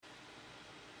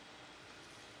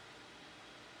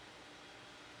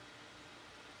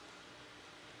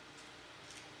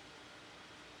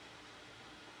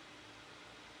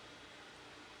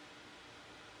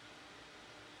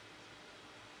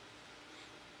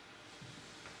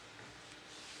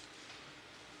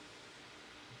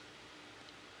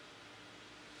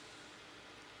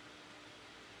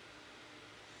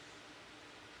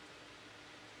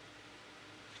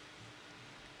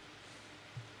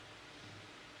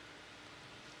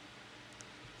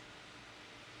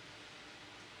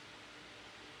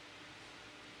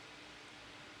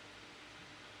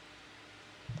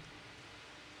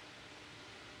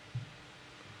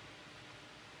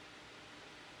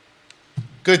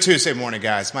Good Tuesday morning,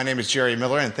 guys. My name is Jerry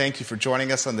Miller, and thank you for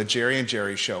joining us on the Jerry and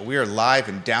Jerry Show. We are live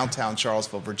in downtown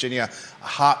Charlottesville, Virginia, a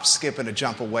hop, skip, and a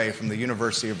jump away from the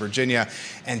University of Virginia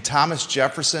and Thomas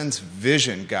Jefferson's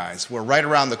Vision, guys. We're right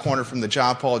around the corner from the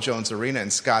John Paul Jones Arena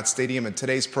and Scott Stadium, and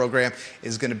today's program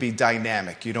is going to be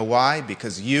dynamic. You know why?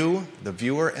 Because you, the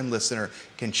viewer and listener,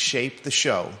 can shape the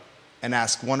show and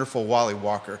ask wonderful Wally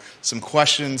Walker some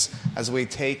questions as we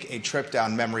take a trip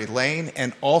down memory lane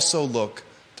and also look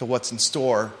to what's in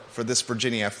store for this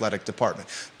Virginia Athletic Department.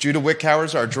 Judah Wickhauer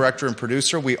is our director and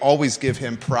producer. We always give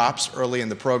him props early in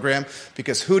the program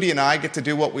because Hootie and I get to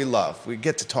do what we love. We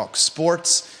get to talk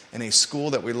sports in a school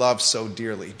that we love so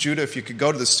dearly. Judah, if you could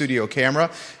go to the studio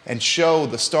camera and show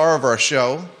the star of our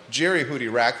show, Jerry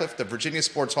Hootie Ratcliffe, the Virginia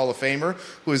Sports Hall of Famer,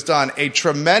 who has done a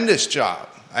tremendous job,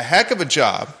 a heck of a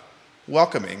job,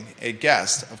 welcoming a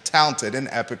guest of talented and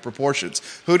epic proportions.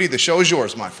 Hootie, the show is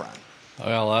yours, my friend.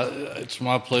 Well, it's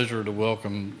my pleasure to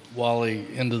welcome Wally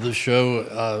into the show.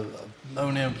 I've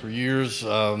known him for years.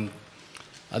 I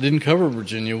didn't cover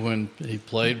Virginia when he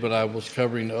played, but I was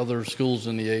covering other schools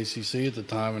in the ACC at the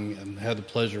time and had the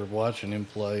pleasure of watching him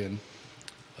play and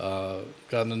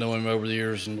gotten to know him over the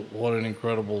years, and what an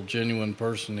incredible, genuine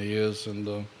person he is. And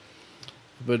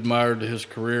I've admired his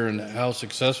career and how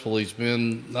successful he's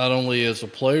been, not only as a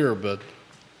player, but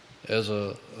as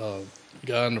a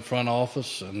guy in the front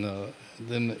office, and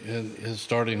then his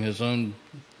starting his own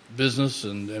business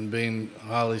and being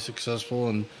highly successful.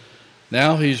 And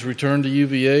now he's returned to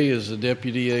UVA as a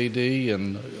deputy AD,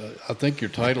 and I think your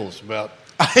title is about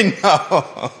I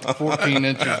know 14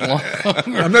 inches long.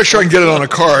 I'm not sure I can get it on a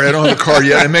card. I don't have a card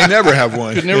yet. I may never have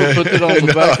one. You could never put it on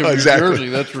the back of your exactly. jersey,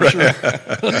 that's for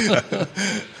sure.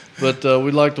 But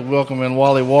we'd like to welcome in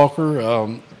Wally Walker.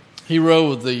 He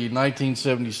rode the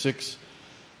 1976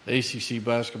 ACC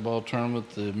basketball tournament,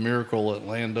 the Miracle at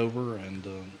Landover, and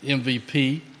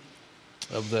MVP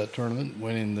of that tournament,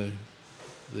 winning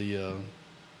the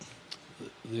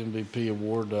MVP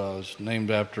award. Is named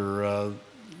after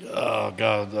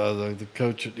the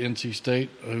coach at NC State,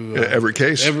 who Everett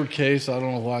Case. Everett Case. I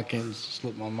don't know why I can't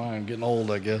slip my mind. I'm getting old,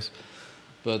 I guess.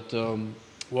 But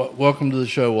welcome to the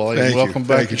show, Wally. Thank welcome you.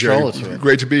 back Thank to you, Jerry. Charlottesville.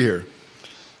 Great to be here.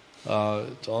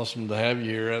 It's awesome to have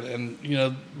you here. And you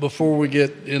know, before we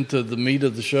get into the meat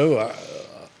of the show,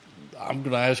 I'm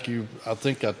going to ask you, I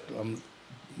think I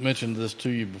mentioned this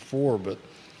to you before, but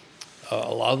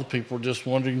a lot of the people are just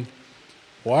wondering,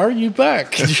 why are you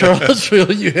back in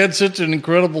Charlottesville? You had such an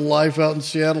incredible life out in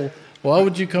Seattle. Why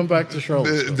would you come back to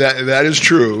Charlottesville? That is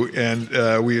true.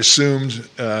 And we assumed,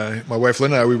 my wife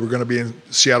Linda and I, we were going to be in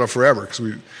Seattle forever because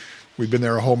we've been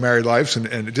there our whole married lives, and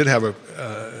it did have a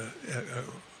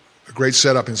great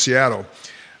setup in Seattle.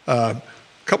 A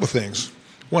couple of things.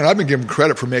 One, I've been given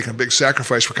credit for making a big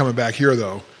sacrifice for coming back here,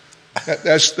 though.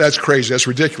 That's crazy. That's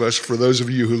ridiculous. For those of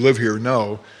you who live here,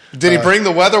 know. Did he bring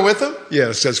the weather with him? Yeah,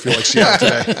 it does feel like Seattle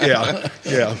today.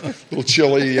 Yeah. A little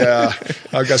chilly.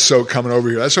 I've got soak coming over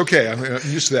here. That's okay. I'm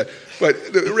used to that.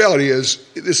 But the reality is,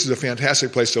 this is a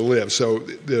fantastic place to live. So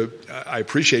I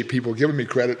appreciate people giving me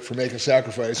credit for making a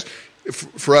sacrifice.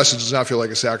 For us, it does not feel like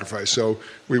a sacrifice. So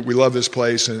we love this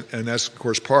place, and that's, of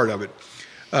course, part of it.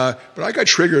 But I got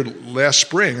triggered last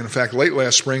spring, and in fact, late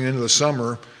last spring into the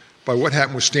summer, by what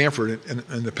happened with Stanford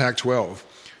in the Pac-12.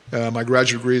 My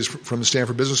graduate degree is from the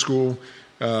Stanford Business School.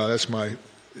 That's my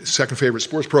second favorite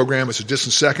sports program. It's a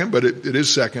distant second, but it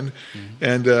is second. Mm-hmm.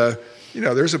 And,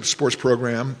 there's a sports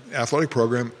program, athletic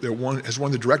program, that has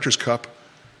won the Director's Cup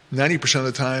 90% of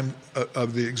the time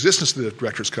of the existence of the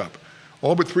Director's Cup.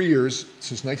 All but 3 years,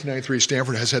 since 1993,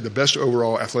 Stanford has had the best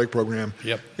overall athletic program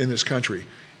in this country.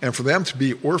 And for them to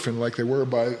be orphaned like they were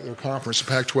by their conference, the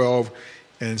Pac-12,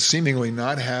 and seemingly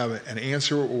not have an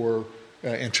answer or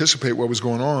anticipate what was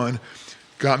going on,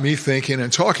 got me thinking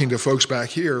and talking to folks back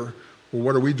here, well,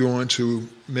 what are we doing to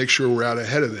make sure we're out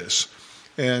ahead of this?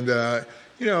 And,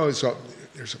 there's a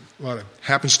lot of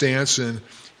happenstance and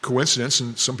coincidence,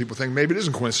 and some people think maybe it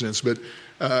isn't coincidence, but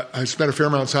I spent a fair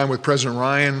amount of time with President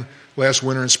Ryan last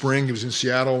winter and spring. He was in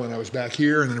Seattle, and I was back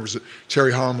here, and then there was a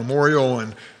Terry Holland Memorial,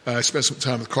 and I spent some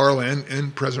time with Carla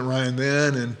and President Ryan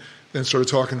and then started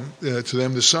talking to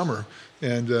them this summer.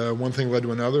 And one thing led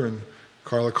to another, and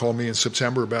Carla called me in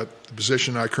September about the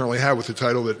position I currently have with the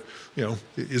title that,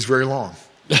 is very long.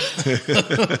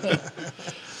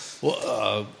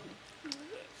 Well,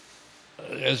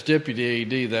 as deputy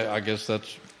AD, I guess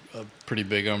that's a pretty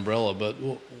big umbrella, but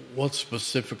what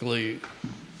specifically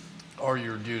are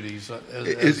your duties?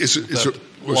 It's a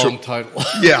long title.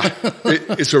 Yeah,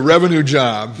 it's a revenue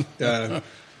job.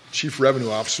 Chief Revenue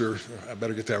Officer, I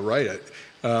better get that right.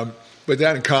 But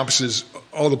that encompasses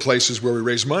all the places where we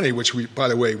raise money, which by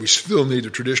the way, we still need the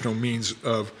traditional means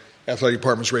of athletic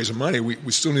departments raising money.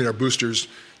 We still need our boosters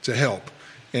to help.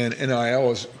 And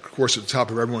NIL is, of course, at the top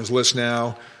of everyone's list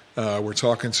now. We're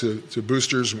talking to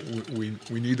boosters. We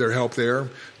need their help there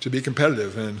to be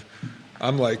competitive. And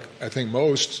I'm like, I think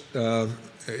most,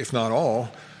 if not all,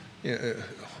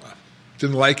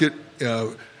 didn't like it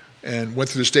and went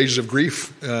through the stages of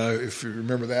grief. If you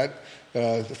remember that,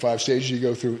 the 5 stages you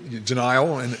go through: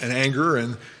 denial and anger,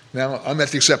 and now I'm at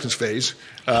the acceptance phase.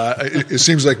 It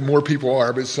seems like more people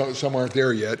are, but some aren't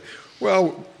there yet.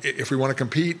 Well, if we want to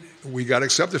compete, we got to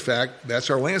accept the fact that's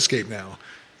our landscape now.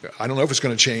 I don't know if it's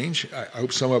going to change. I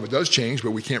hope some of it does change,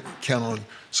 but we can't count on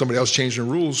somebody else changing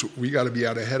the rules. We got to be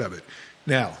out ahead of it.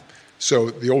 Now, so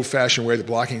the old-fashioned way, the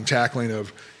blocking and tackling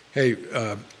of, hey,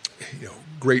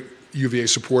 great UVA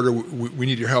supporter, we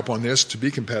need your help on this to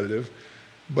be competitive.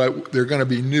 But there are going to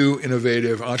be new,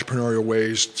 innovative, entrepreneurial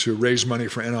ways to raise money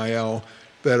for NIL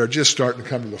that are just starting to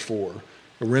come to the fore.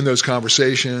 We're in those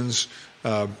conversations.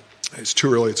 It's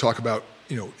too early to talk about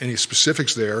any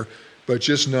specifics there, but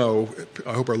just know,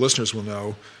 I hope our listeners will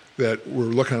know, that we're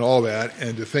looking at all that,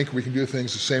 and to think we can do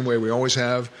things the same way we always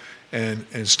have and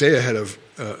stay ahead of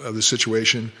the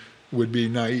situation would be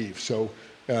naive. So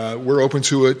we're open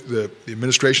to it. The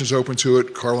administration's open to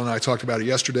it. Carl and I talked about it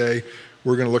yesterday.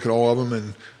 We're going to look at all of them,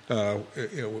 and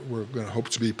we're going to hope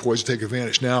to be poised to take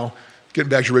advantage. Now, getting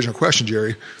back to your original question,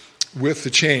 Jerry, with the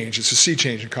change, it's a sea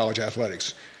change in college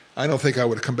athletics. I don't think I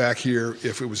would have come back here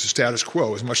if it was the status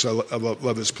quo, as much as I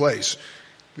love this place.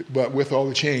 But with all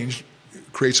the change,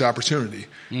 it creates opportunity.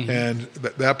 Mm-hmm. And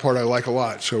that part I like a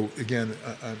lot. So, again,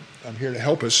 I'm here to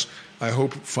help us, I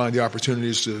hope, find the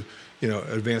opportunities to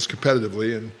advance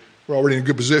competitively. And we're already in a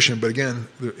good position, but, again,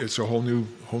 it's a whole new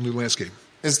landscape.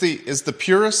 Is the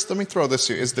purist, let me throw this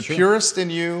to you, is the Sure. purist in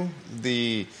you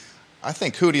I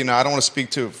think Hootie and I don't want to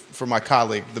speak for my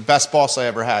colleague, the best boss I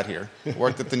ever had here,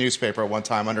 worked at the newspaper at one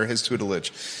time under his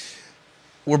tutelage.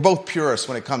 We're both purists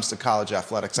when it comes to college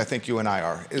athletics. I think you and I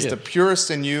are. Is Yes. the purist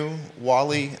in you,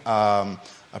 Wally,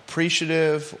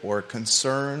 appreciative or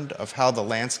concerned of how the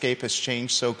landscape has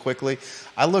changed so quickly?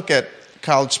 I look at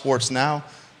college sports now,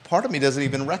 part of me doesn't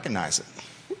even recognize it.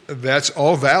 That's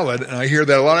all valid, and I hear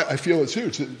that a lot. I feel it too,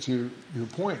 to your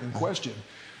point and question.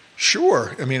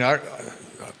 Sure. I mean, I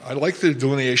like the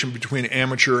delineation between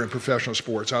amateur and professional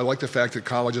sports. I like the fact that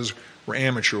colleges were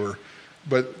amateur.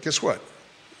 But guess what?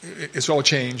 It's all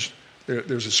changed.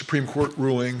 There's a Supreme Court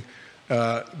ruling.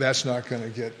 That's not going to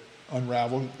get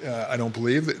unraveled, I don't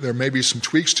believe. There may be some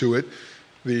tweaks to it.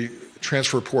 The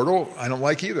transfer portal, I don't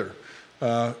like either.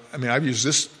 I've used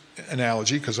this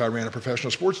analogy because I ran a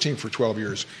professional sports team for 12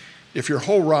 years. If your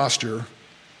whole roster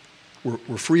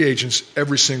were free agents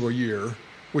every single year,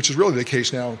 which is really the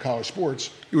case now in college sports,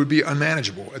 it would be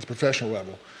unmanageable at the professional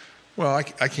level. Well,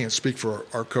 I can't speak for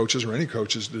our coaches or any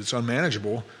coaches that it's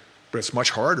unmanageable, but it's much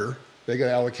harder. They got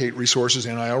to allocate resources,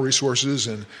 NIL resources,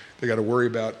 and they got to worry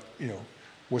about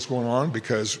what's going on,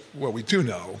 because what we do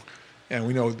know, and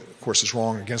we know, of course, it's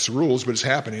wrong against the rules, but it's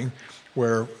happening,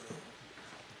 where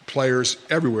players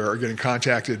everywhere are getting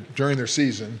contacted during their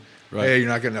season. Right. Hey, you're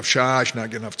not getting enough shots, you're not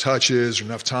getting enough touches, or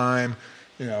enough time.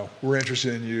 We're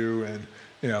interested in you, and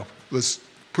let's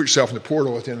put yourself in the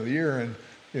portal at the end of the year, and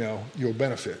you'll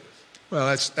benefit. Well,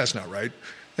 that's not right,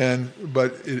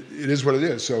 but it is what it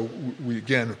is. So we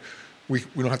don't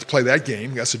have to play that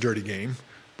game. That's a dirty game,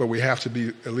 but we have to be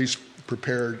at least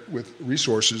prepared with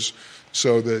resources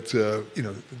so that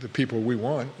the people we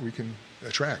want we can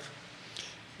attract.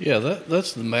 Yeah,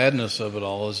 that's the madness of it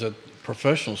all, is that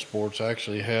professional sports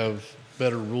actually have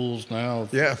better rules now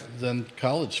than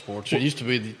college sports. It used to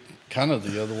be kind of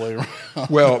the other way around.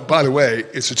 Well, by the way,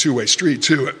 it's a two-way street,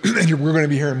 too. And we're going to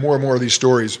be hearing more and more of these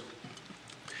stories.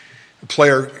 A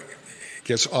player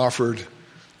gets offered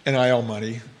NIL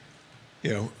money,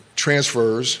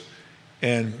 transfers,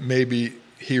 and maybe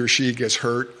he or she gets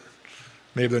hurt.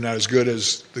 Maybe they're not as good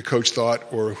as the coach thought,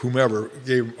 or whomever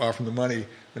offered them the money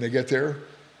when they get there.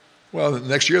 Well,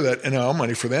 next year, that NIL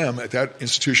money for them at that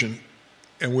institution,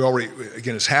 and we already,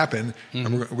 again, it's happened,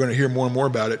 and we're going to hear more and more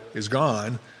about it, is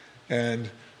gone. And,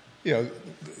 the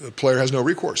player has no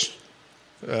recourse.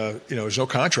 There's no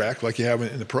contract like you have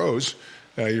in the pros.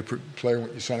 When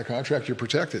you sign a contract, you're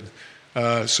protected.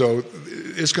 So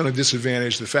it's going to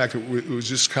disadvantage the fact that it was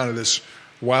just kind of this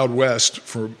Wild West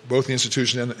for both the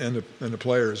institution and the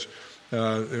players. There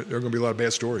are going to be a lot of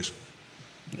bad stories.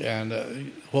 Yeah,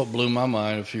 and what blew my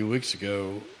mind a few weeks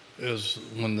ago is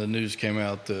when the news came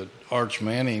out that Arch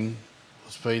Manning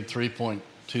was paid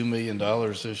 $3.2 million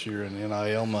this year in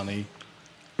NIL money,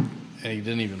 and he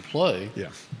didn't even play. Yeah.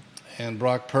 And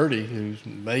Brock Purdy, who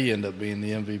may end up being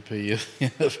the MVP of the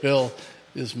NFL,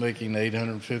 is making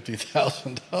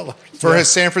 $850,000 for his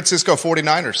San Francisco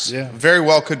 49ers. Yeah. Very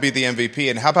well could be the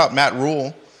MVP. And how about Matt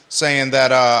Rule saying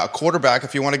that a quarterback,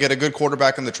 if you want to get a good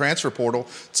quarterback in the transfer portal,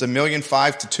 it's $1.5 million to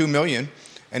 $2 million.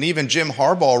 And even Jim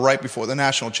Harbaugh, right before the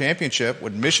national championship,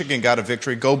 when Michigan got a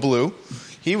victory, go blue,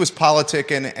 he was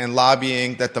politicking and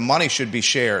lobbying that the money should be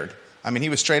shared. I mean, he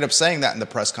was straight up saying that in the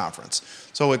press conference.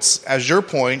 So it's, as your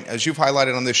point, as you've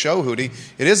highlighted on this show, Hootie,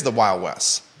 it is the Wild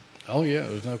West. Oh, yeah,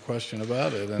 there's no question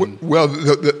about it. And Well,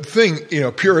 the thing,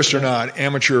 purist or not,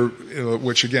 amateur,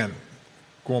 which again,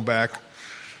 going back,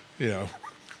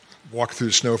 walking through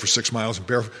the snow for 6 miles and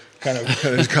barefoot, kind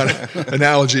of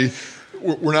analogy,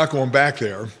 we're not going back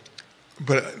there.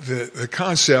 But the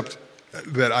concept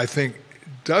that I think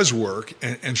does work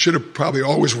and should have probably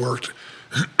always worked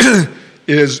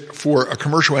is for a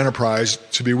commercial enterprise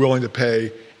to be willing to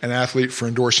pay an athlete for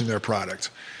endorsing their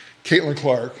product. Caitlin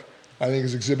Clark, I think,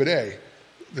 is Exhibit A.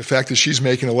 The fact that she's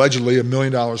making allegedly $1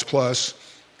 million plus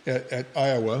at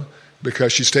Iowa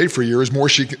because she stayed for a year is more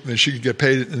than she could get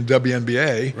paid in the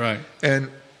WNBA. Right. And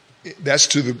that's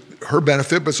to her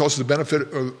benefit, but it's also the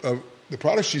benefit of the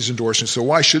product she's endorsing. So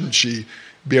why shouldn't she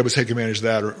be able to take advantage of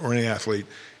that or any athlete?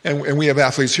 And we have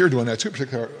athletes here doing that too,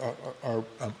 particularly our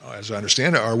as I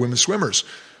understand it, our women swimmers.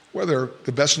 Well, they're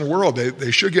the best in the world.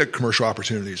 They should get commercial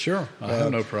opportunities. Sure, I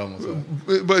have no problem with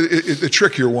that. But the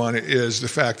trickier one is the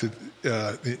fact that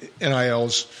the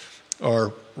NILs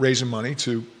are raising money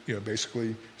to,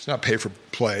 basically, it's not pay for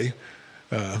play,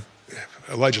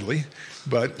 allegedly,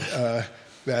 but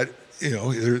that,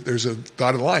 there's a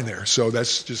dotted line there. So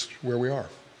that's just where we are.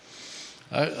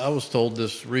 I was told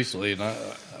this recently, and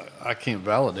I can't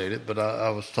validate it, but I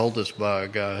was told this by a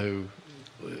guy who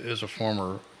is a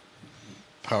former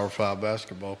Power 5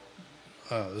 basketball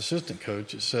assistant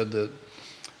coach. It said that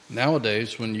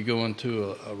nowadays when you go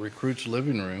into a recruit's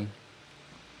living room,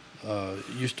 it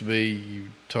used to be you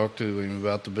talk to him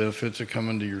about the benefits of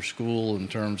coming to your school in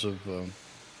terms of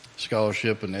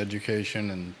scholarship and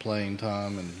education and playing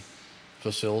time and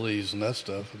facilities and that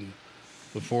stuff. And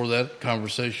before that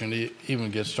conversation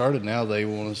even gets started now, they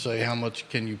want to say, how much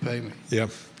can you pay me? Yeah,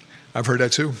 I've heard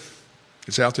that too.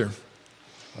 It's out there.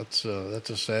 That's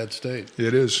a sad state.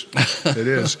 It is. It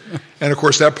is. And, of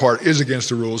course, that part is against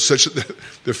the rules. Such that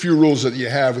the few rules that you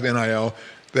have with NIL,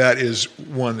 that is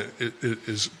one that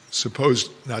is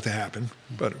supposed not to happen.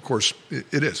 But, of course,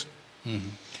 it is. Mm-hmm.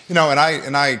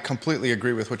 And I completely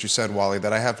agree with what you said, Wally,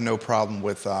 that I have no problem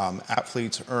with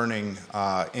athletes earning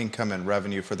income and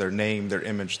revenue for their name, their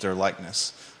image, their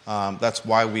likeness. That's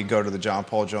why we go to the John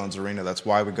Paul Jones Arena. That's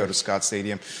why we go to Scott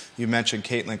Stadium. You mentioned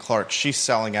Caitlin Clark. She's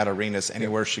selling out arenas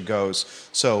anywhere she goes.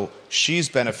 So she's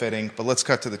benefiting. But let's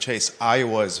cut to the chase.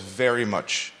 Iowa is very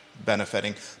much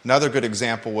benefiting. Another good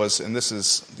example was, and this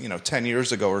is 10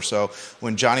 years ago or so,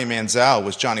 when Johnny Manziel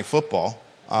was Johnny Football.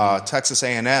 Texas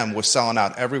A&M was selling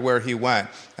out everywhere he went,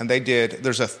 and they did.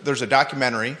 There's a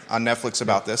documentary on Netflix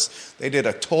about this. They did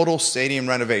a total stadium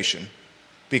renovation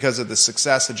because of the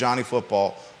success of Johnny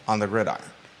Football on the gridiron.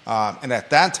 And at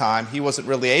that time, he wasn't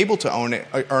really able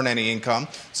to earn any income,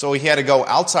 so he had to go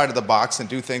outside of the box and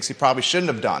do things he probably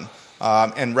shouldn't have done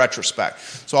in retrospect.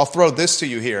 So I'll throw this to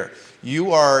you here.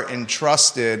 You are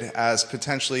entrusted as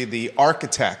potentially the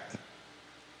architect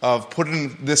of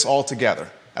putting this all together,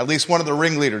 at least one of the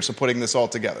ringleaders of putting this all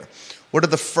together. What are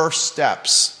the first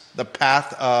steps, the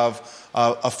path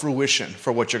of fruition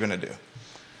for what you're going to do?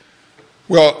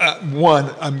 Well, one,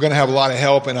 I'm going to have a lot of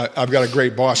help, and I've got a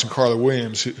great boss in Carla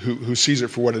Williams who sees it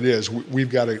for what it is. We've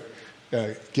got to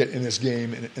get in this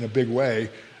game in a big way,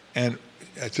 and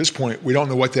at this point, we don't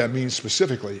know what that means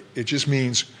specifically. It just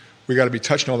means we got to be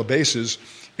touching all the bases.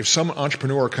 If some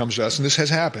entrepreneur comes to us, and this has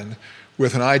happened,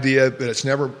 with an idea that it's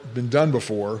never been done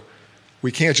before,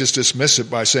 we can't just dismiss it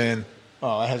by saying,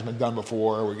 oh, it hasn't been done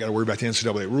before, we've got to worry about the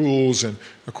NCAA rules, and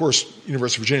of course,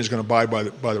 University of Virginia is going to abide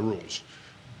by the rules.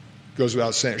 Goes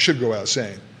without saying, should go without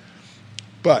saying.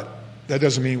 But that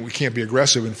doesn't mean we can't be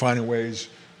aggressive in finding ways,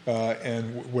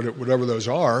 and whatever those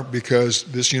are, because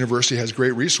this university has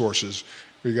great resources.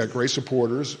 We've got great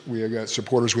supporters. We've got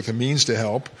supporters with the means to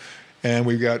help, and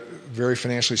we've got very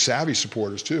financially savvy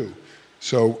supporters too.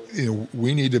 So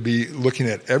we need to be looking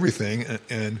at everything.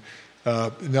 And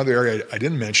another area I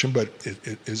didn't mention, but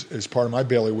it is part of my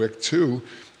bailiwick too,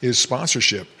 is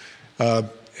sponsorship.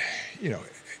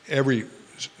 Every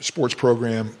sports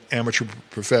program, amateur,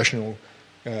 professional,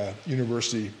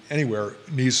 university, anywhere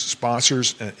needs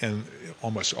sponsors, and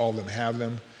almost all of them have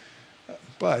them.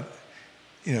 But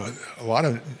a lot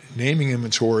of naming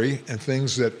inventory and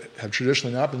things that have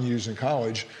traditionally not been used in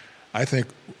college I think,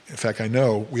 in fact, I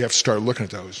know we have to start looking at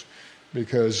those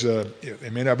because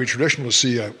it may not be traditional to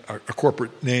see a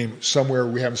corporate name somewhere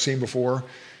we haven't seen before,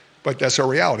 but that's our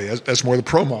reality. That's more the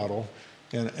pro model.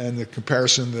 And the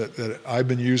comparison that I've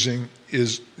been using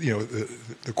is,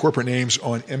 the corporate names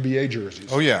on NBA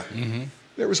jerseys. Oh, yeah. Mm-hmm.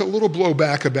 There was a little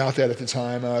blowback about that at the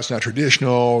time. It's not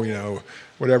traditional,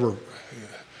 whatever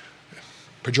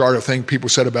pejorative thing people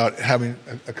said about having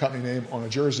a company name on a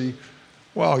jersey.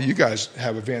 Well, you guys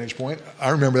have a vantage point. I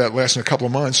remember that lasting a couple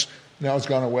of months. Now it's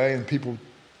gone away, and people,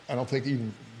 I don't think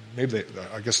even,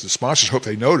 I guess the sponsors hope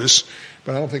they notice,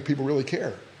 but I don't think people really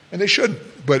care. And they shouldn't.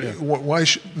 But why?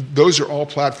 Those are all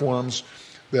platforms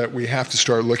that we have to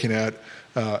start looking at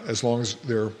as long as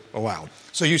they're allowed.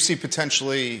 So you see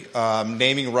potentially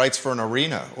naming rights for an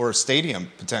arena or a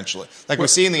stadium potentially, like we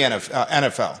see in the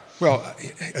NFL. Well,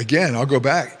 again, I'll go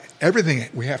back. Everything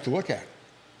we have to look at.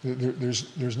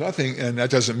 There's nothing, and that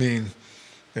doesn't mean,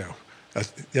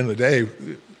 at the end of the day,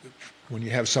 when you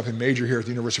have something major here at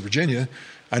the University of Virginia,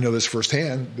 I know this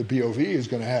firsthand, the BOV is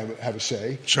going to have a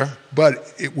say. Sure.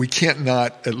 But we can't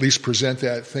not at least present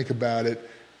that, think about it,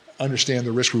 understand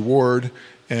the risk-reward,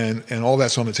 and all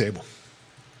that's on the table.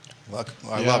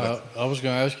 I love it. I was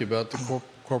going to ask you about the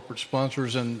corporate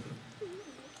sponsors and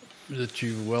that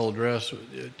you well addressed.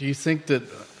 Do you think that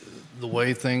the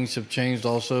way things have changed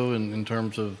also in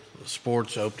terms of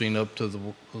sports opening up to the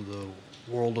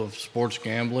world of sports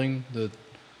gambling, that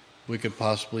we could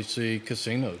possibly see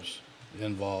casinos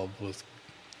involved with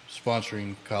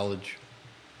sponsoring college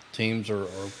teams or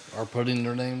are putting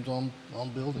their names on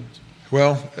buildings?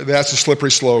 Well, that's a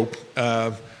slippery slope.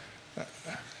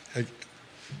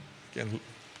 Again,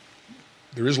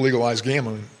 there is legalized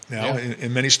gambling now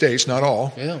in many states, not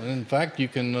all. Yeah, in fact, you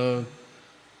can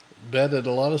bet at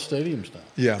a lot of stadiums now.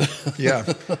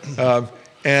 Yeah.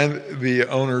 And the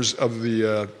owners of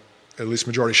the, at least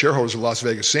majority shareholders of Las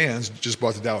Vegas Sands, just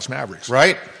bought the Dallas Mavericks.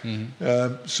 Right.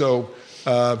 Mm-hmm. So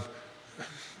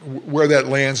where that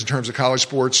lands in terms of college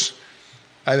sports,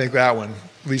 I think that one,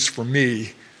 at least for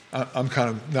me, I'm kind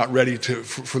of not ready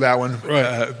for that one.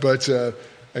 Right. But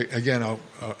again,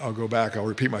 I'll go back. I'll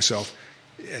repeat myself.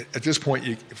 At this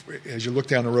point, as you look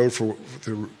down the road for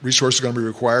the resources going to be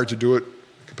required to do it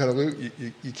competitively,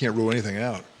 you can't rule anything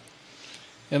out.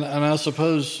 And I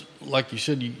suppose, like you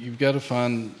said, you've got to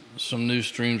find some new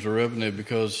streams of revenue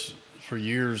because for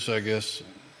years, I guess,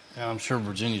 and I'm sure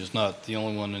Virginia's not the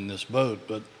only one in this boat,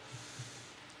 but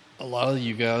a lot of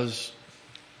you guys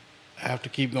have to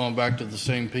keep going back to the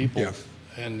same people. Yeah.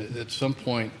 And at some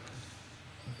point,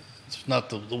 it's not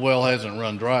the well hasn't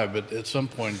run dry, but at some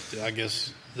point, I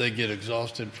guess they get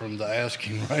exhausted from the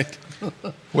asking, right?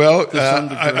 Well,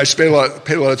 I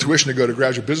paid a lot of tuition to go to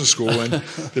graduate business school, and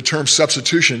the term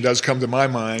substitution does come to my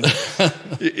mind.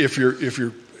 If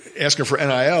you're asking for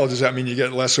NIL, does that mean you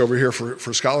get less over here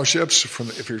for scholarships?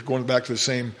 If you're going back to the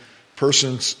same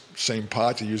person, same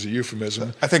pot, to use a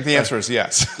euphemism? I think the answer is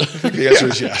yes. I think the answer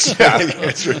is yes. The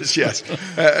answer is yes.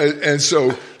 And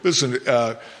so, listen,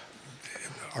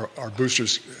 our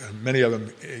boosters, many of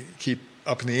them keep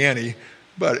up in the ante,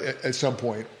 but at some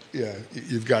point,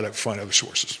 you've got to find other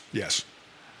sources. Yes.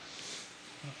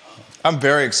 I'm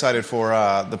very excited for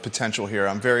the potential here.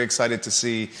 I'm very excited to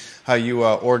see how you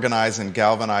organize and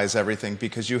galvanize everything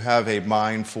because you have a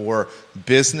mind for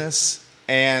business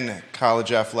and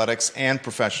college athletics and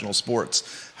professional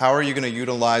sports. How are you going to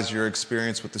utilize your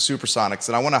experience with the Supersonics?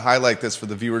 And I want to highlight this for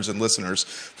the viewers and listeners,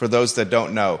 for those that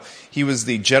don't know. He was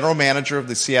the general manager of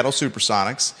the Seattle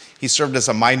Supersonics. He served as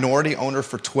a minority owner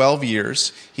for 12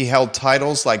 years. He held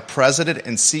titles like president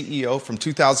and CEO from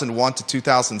 2001 to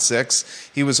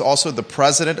 2006. He was also the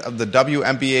president of the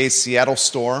WNBA Seattle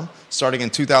Storm starting in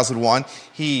 2001.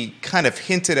 He kind of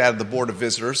hinted at the Board of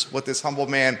Visitors. What this humble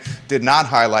man did not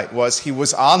highlight was he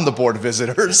was on the Board of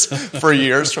Visitors for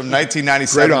years, from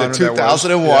 1997 to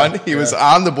 2001. He was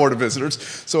on the Board of Visitors.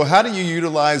 So how do you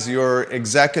utilize your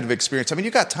executive experience? I mean,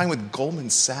 you got time with Goldman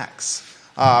Sachs.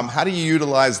 How do you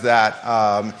utilize that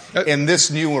in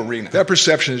this new arena? That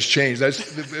perception has changed.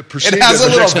 That's perceived it has as a the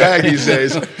little next bit. bag these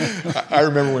days. I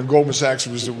remember when Goldman Sachs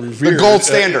was revered. The gold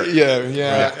standard.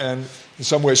 Yeah, and in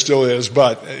some ways still is,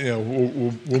 but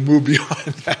we'll move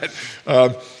beyond that.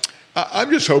 I'm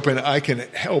just hoping I can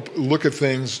help look at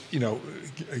things,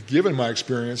 given my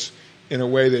experience, in a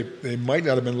way they might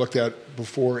not have been looked at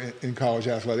before in college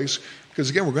athletics. Because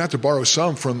again, we're going to have to borrow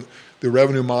some from the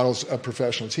revenue models of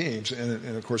professional teams,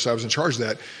 and of course I was in charge of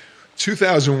that.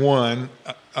 2001,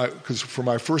 because for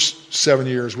my first 7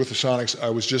 years with the Sonics, I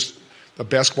was just a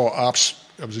basketball ops.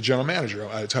 I was a general manager.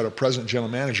 I had a title of president,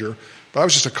 general manager, but I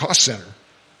was just a cost center.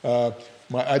 I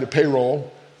had a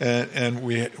payroll, and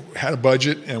we had a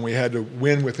budget, and we had to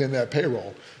win within that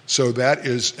payroll. So that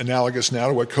is analogous now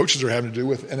to what coaches are having to do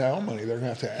with NIL money. They're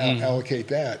going to have to allocate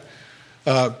that.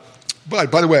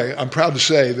 But by the way, I'm proud to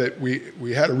say that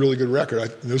we had a really good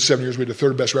record. In those 7 years, we had the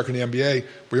third best record in the NBA.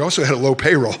 We also had a low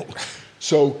payroll.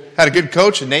 So had a good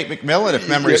coach, Nate McMillan, if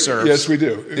memory serves. Yes, we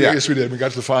do. Yeah. Yes, we did. We got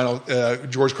to the final.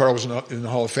 George Karl was in the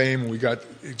Hall of Fame. We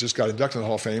just got inducted in the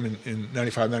Hall of Fame in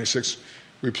 95, 96.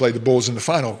 We played the Bulls in the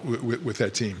final with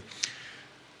that team.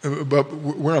 But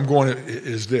where I'm going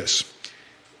is this.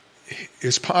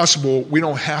 It's possible we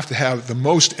don't have to have the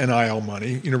most NIL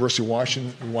money. University of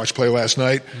Washington, we watched play last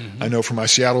night. I know from my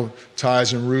Seattle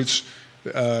ties and roots,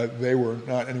 they were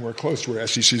not anywhere close to where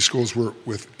SEC schools were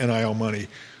with NIL money.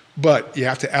 But you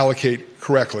have to allocate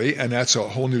correctly, and that's a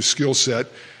whole new skill set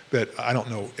that I don't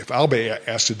know if I'll be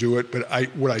asked to do it. But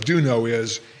what I do know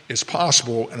is it's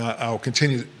possible, and I'll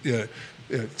continue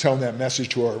telling that message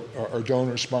to our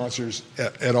donors, sponsors,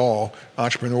 at all,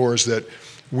 entrepreneurs, that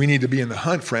we need to be in the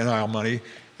hunt for NIL money,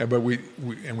 but we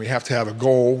have to have a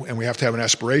goal, and we have to have an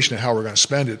aspiration of how we're going to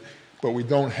spend it. But we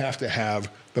don't have to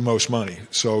have the most money.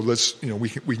 So we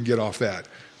can get off that.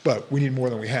 But we need more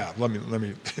than we have. Let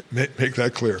me make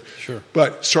that clear. Sure.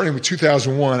 But starting with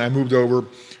 2001, I moved over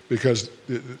because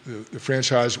the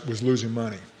franchise was losing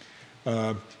money,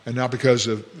 and not because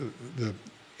of the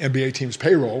NBA team's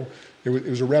payroll. It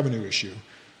was a revenue issue.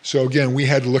 So again, we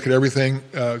had to look at everything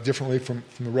differently from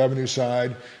the revenue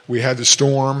side. We had the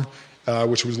Storm,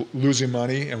 which was losing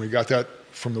money, and we got that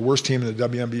from the worst team in the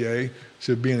WNBA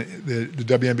to being the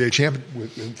WNBA champion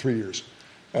within 3 years.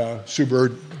 Sue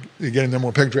Bird, getting number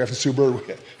one pick, drafting Sue Bird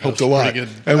helped a lot. Good.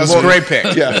 And That was a great pick.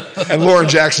 Yeah, and Lauren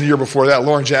Jackson the year before that.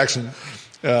 Lauren Jackson,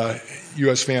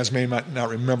 U.S. fans may not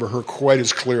remember her quite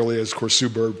as clearly as, of course, Sue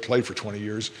Bird played for 20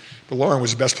 years. But Lauren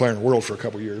was the best player in the world for a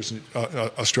couple of years,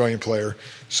 Australian player.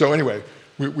 So anyway,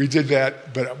 we did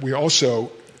that, but we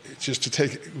also, just to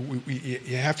take,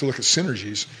 you have to look at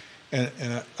synergies.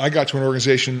 And I got to an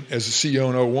organization as the CEO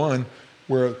in 2001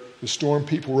 where the Storm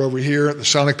people were over here, the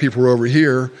Sonic people were over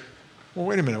here. Well,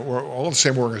 wait a minute, we're all the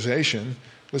same organization.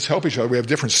 Let's help each other. We have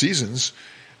different seasons.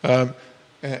 And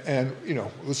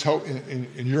let's help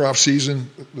in your off season.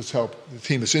 Let's help the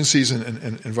team that's in season,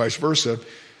 and vice versa.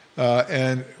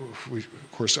 And of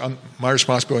course, my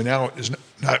responsibility now is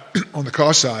not on the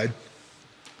cost side,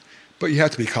 but you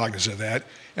have to be cognizant of that.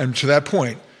 And to that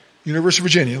point, University of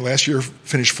Virginia last year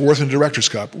finished fourth in the Directors'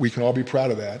 Cup. We can all be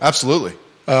proud of that. Absolutely.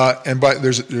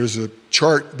 There's a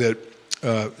chart that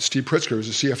Steve Pritzker,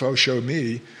 who's the CFO, showed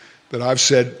me that I've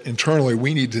said internally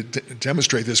we need to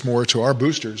demonstrate this more to our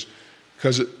boosters,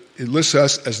 because it lists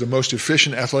us as the most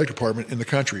efficient athletic department in the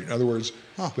country. In other words,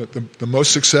 the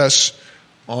most success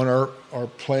on our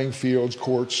playing fields,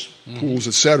 courts, pools,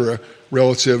 et cetera,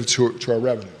 relative to our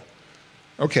revenue.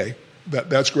 Okay,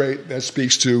 that's great. That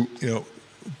speaks to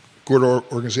good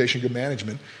organization, good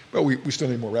management, but we still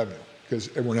need more revenue because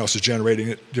everyone else is generating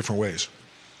it different ways.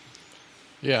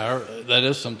 Yeah, that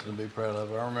is something to be proud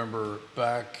of. I remember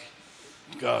back,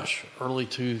 early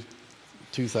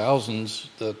 2000s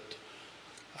that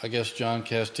I guess John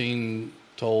Castine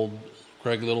told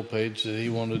Craig Littlepage that he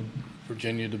wanted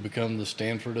Virginia to become the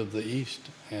Stanford of the East,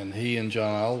 and he and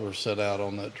John Oliver set out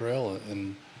on that trail,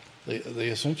 and they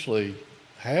essentially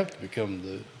have become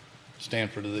the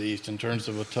Stanford of the East in terms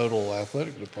of a total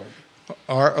athletic department.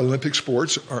 Our Olympic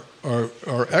sports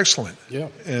are excellent. Yeah.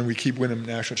 And we keep winning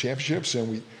national championships, and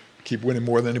we keep winning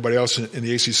more than anybody else in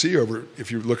the ACC over,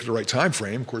 if you look at the right time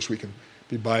frame. Of course, we can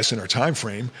be biased in our time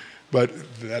frame, but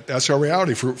that's our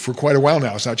reality for quite a while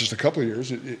now. It's not just a couple of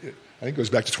years. I think it goes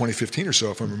back to 2015 or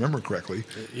so, if I'm remembering correctly.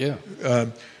 Yeah.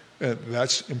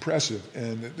 That's impressive,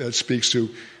 and that speaks to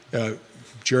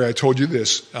Jerry, I told you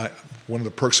this. One of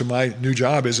the perks of my new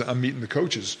job is I'm meeting the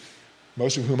coaches,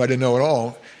 most of whom I didn't know at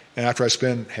all. And after I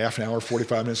spend half an hour,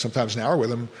 45 minutes, sometimes an hour with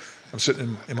them, I'm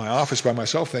sitting in my office by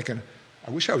myself thinking,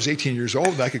 I wish I was 18 years old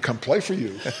and I could come play for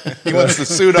you. He wants to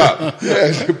suit up.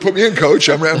 Yeah, put me in, coach.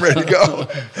 I'm ready to go.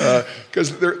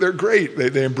 Because they're great.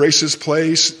 They embrace this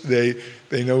place. They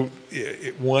know,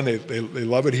 they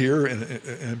love it here and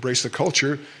embrace the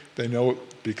culture. They know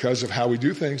because of how we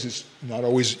do things, it's not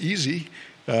always easy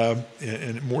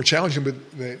and more challenging, but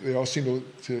they all seem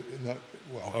to not,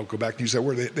 well, I'll go back and use that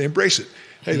word. They embrace it.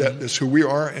 Hey, that's who we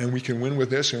are, and we can win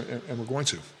with this, and we're going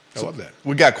to. I love that.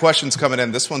 We got questions coming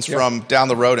in. This one's from down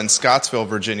the road in Scottsville,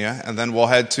 Virginia, and then we'll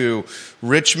head to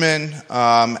Richmond,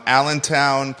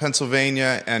 Allentown,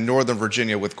 Pennsylvania, and Northern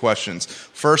Virginia with questions.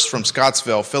 First, from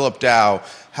Scottsville, Philip Dow.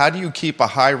 How do you keep a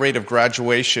high rate of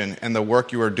graduation in the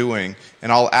work you are doing?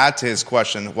 And I'll add to his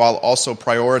question, while also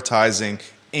prioritizing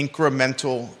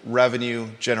incremental revenue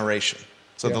generation.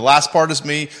 So the last part is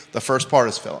me. The first part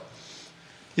is Philip.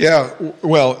 Yeah,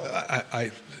 well, I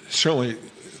certainly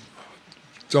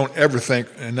don't ever think,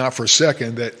 and not for a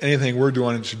second, that anything we're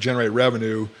doing to generate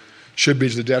revenue should be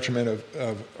to the detriment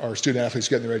of our student athletes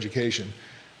getting their education.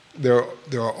 There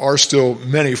are still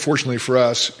many, fortunately for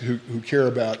us, who care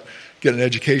about getting an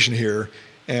education here,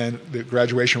 and the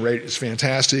graduation rate is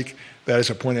fantastic. That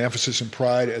is a point of emphasis and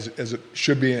pride, as it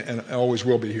should be and always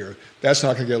will be here. That's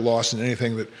not going to get lost in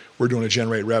anything that we're doing to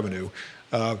generate revenue.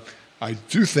 I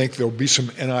do think there'll be some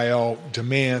NIL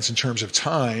demands in terms of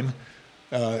time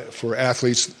for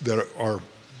athletes that are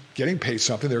getting paid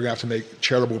something. They're going to have to make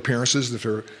charitable appearances if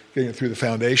they're getting it through the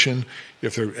foundation.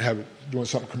 If they're doing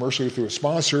something commercially through a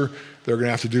sponsor, they're going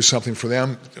to have to do something for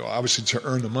them, obviously, to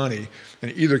earn the money. In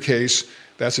either case,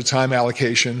 that's a time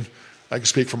allocation. I can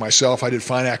speak for myself. I did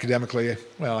fine academically.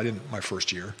 Well, I didn't my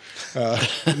first year.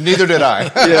 Neither did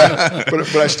I. Yeah,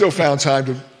 but I still found time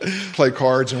to play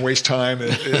cards and waste time.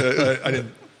 I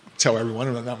didn't tell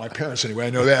everyone, not my parents anyway. I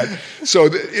know that. So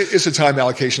it's a time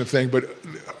allocation thing. But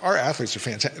our athletes are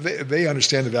fantastic. They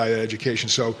understand the value of education.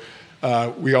 So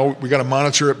we got to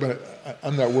monitor it. But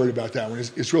I'm not worried about that one.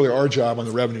 It's really our job on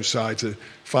the revenue side to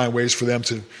find ways for them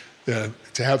to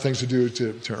have things to do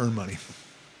to earn money.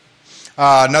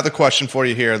 Another question for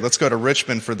you here. Let's go to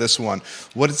Richmond for this one.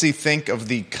 What does he think of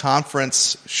the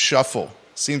conference shuffle?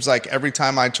 Seems like every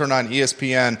time I turn on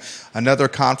ESPN, another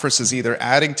conference is either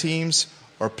adding teams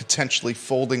or potentially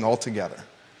folding altogether.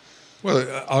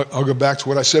 Well, I'll go back to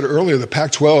what I said earlier, the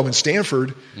Pac-12 and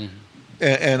Stanford. Mm-hmm.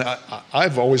 And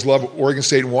I've always loved Oregon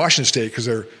State and Washington State because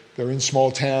they're in small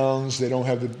towns. They don't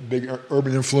have the big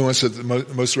urban influence that most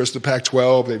of the rest of the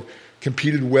Pac-12. They've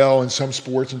competed well in some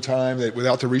sports and time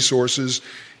without the resources.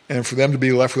 And for them to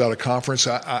be left without a conference,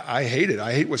 I hate it.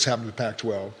 I hate what's happened to the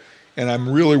Pac-12. And I'm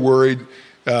really worried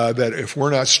that if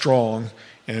we're not strong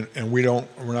and we're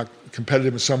not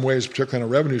competitive in some ways, particularly on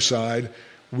the revenue side,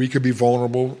 we could be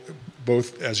vulnerable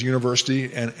both as a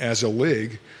university and as a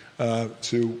league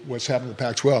to what's happened to the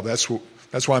Pac-12.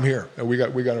 That's why I'm here. We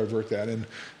got to avert that. And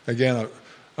again,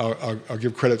 I'll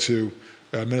give credit to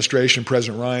administration,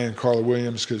 President Ryan and Carla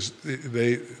Williams, because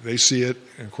they see it.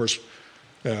 And of course,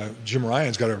 Jim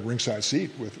Ryan's got a ringside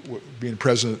seat with being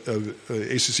president of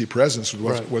the ACC presidents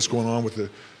with what's going on with the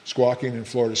squawking in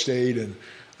Florida State. And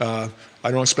I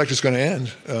don't expect it's going to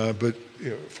end. But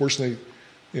fortunately,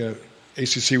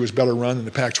 ACC was better run than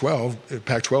the Pac-12. The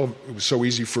Pac-12, it was so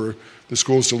easy for the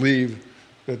schools to leave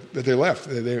that they left.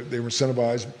 They were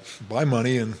incentivized by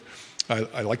money, and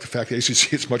I like the fact that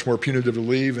ACC is much more punitive to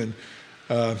leave. And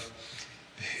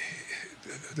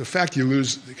the fact you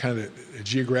lose kind of the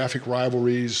geographic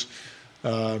rivalries,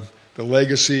 the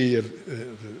legacy of the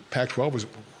Pac-12 was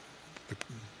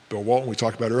Bill Walton we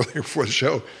talked about earlier before the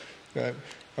show.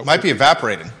 Might be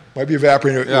evaporating.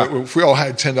 Yeah. If we all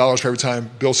had $10 for every time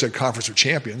Bill said conference of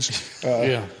champions,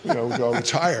 we'd all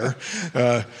retire.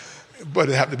 But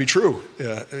it happened to be true.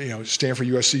 Stanford,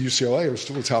 USC, UCLA are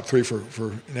still the top three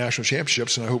for national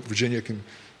championships, and I hope Virginia can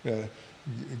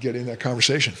get in that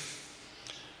conversation.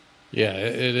 Yeah,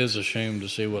 it is a shame to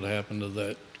see what happened to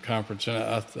that conference, and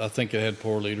I think it had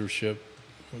poor leadership.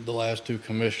 The last two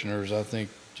commissioners, I think,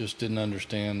 just didn't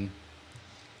understand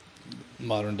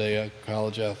modern-day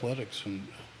college athletics and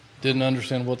didn't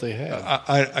understand what they had.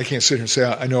 I can't sit here and say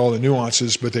I know all the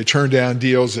nuances, but they turned down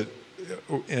deals that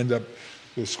end up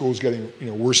the schools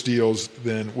getting worse deals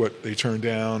than what they turned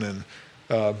down. And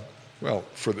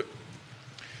for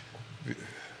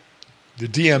the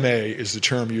DMA is the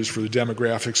term used for the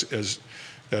demographics as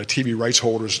TV rights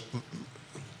holders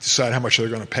decide how much they're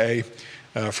going to pay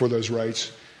for those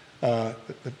rights. The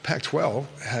Pac-12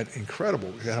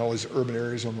 had all these urban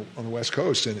areas on the West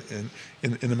Coast and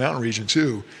in the mountain region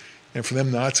too. And for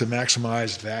them not to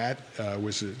maximize that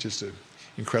was just an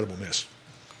incredible miss.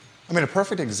 I mean, a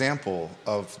perfect example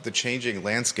of the changing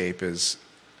landscape is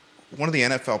one of the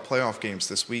NFL playoff games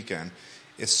this weekend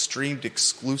is streamed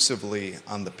exclusively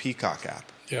on the Peacock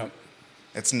app. Yeah.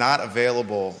 It's not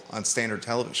available on standard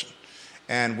television.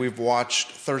 And we've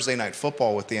watched Thursday Night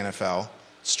Football with the NFL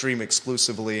stream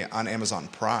exclusively on Amazon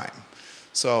Prime.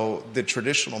 So the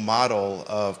traditional model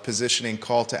of positioning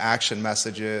call to action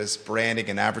messages, branding,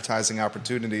 and advertising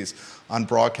opportunities on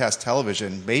broadcast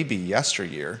television may be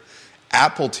yesteryear.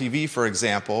 Apple TV, for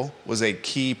example, was a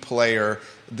key player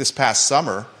this past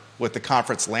summer with the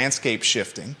conference landscape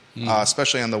shifting,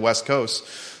 especially on the West Coast.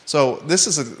 So this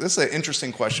is an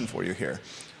interesting question for you here.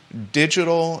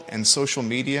 Digital and social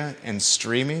media and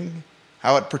streaming,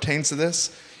 how it pertains to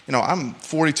this. I'm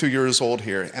 42 years old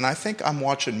here, and I think I'm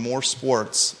watching more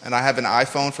sports, and I have an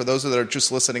iPhone, for those that are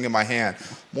just listening in my hand,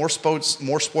 more sports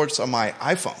on my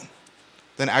iPhone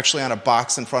than actually on a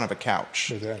box in front of a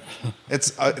couch. That.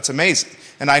 It's amazing.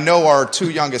 And I know our two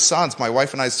youngest sons, my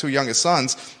wife and I's two youngest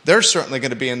sons, they're certainly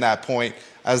going to be in that point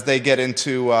as they get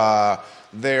into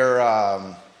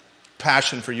their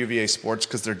passion for UVA sports,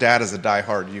 because their dad is a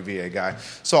diehard UVA guy.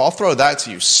 So I'll throw that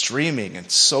to you: streaming and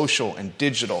social and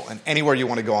digital and anywhere you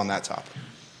want to go on that topic.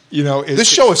 This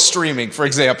show is streaming, for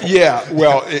example. Yeah,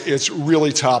 well, it's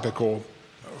really topical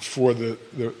for the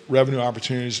revenue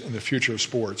opportunities and the future of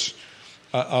sports.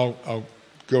 I'll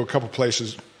go a couple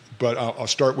places, but I'll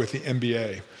start with the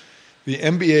NBA. The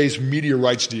NBA's media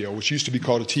rights deal, which used to be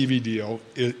called a TV deal,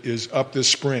 is up this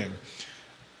spring.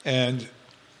 And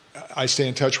I stay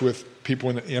in touch with people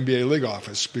in the NBA league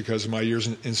office because of my years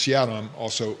in Seattle. I'm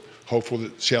also hopeful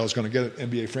that Seattle's going to get an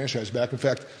NBA franchise back. In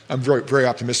fact, I'm very, very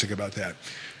optimistic about that.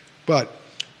 But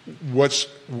what's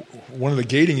one of the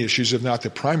gating issues, if not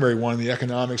the primary one, in the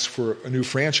economics for a new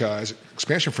franchise,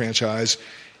 expansion franchise,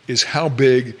 is how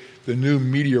big the new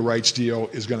media rights deal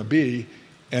is going to be.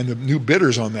 And the new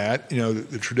bidders on that,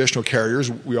 the traditional carriers,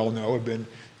 we all know, have been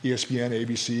ESPN,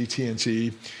 ABC,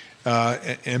 TNT.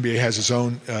 NBA has its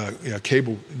own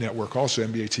cable network also,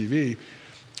 NBA TV.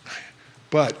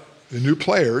 But the new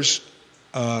players,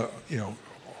 are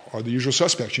the usual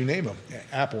suspects. You name them: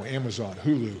 Apple, Amazon,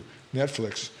 Hulu,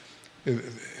 Netflix. Did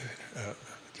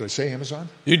I say Amazon?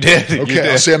 You did. Okay, you did.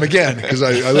 I'll say them again because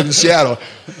I live in Seattle.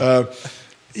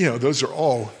 Those are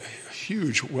all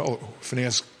huge,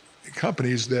 well-financed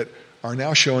companies that are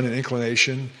now showing an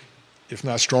inclination, if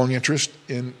not strong interest,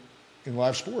 in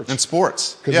live sports. In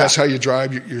sports. Because that's how you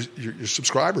drive your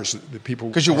subscribers, the people.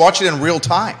 Because you watch it in real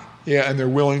time. Yeah, and they're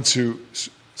willing to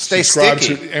stay subscribe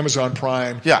sticky to Amazon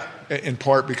Prime. Yeah. In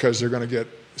part because they're going to get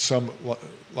some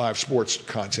live sports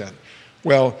content.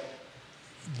 Well,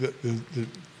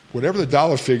 whatever the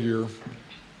dollar figure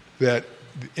that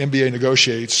the NBA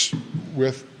negotiates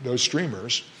with those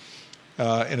streamers,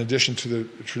 in addition to the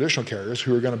traditional carriers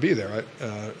who are going to be there,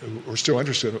 who are still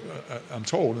interested, I'm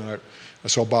told. And I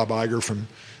saw Bob Iger from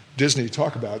Disney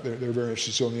talk about it. They're very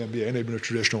interested still in the NBA, and they've been a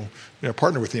traditional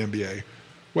partner with the NBA.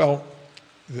 Well,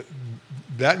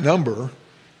 that number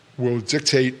will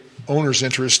dictate owners'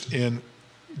 interest in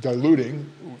diluting,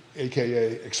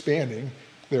 a.k.a. expanding,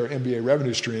 their NBA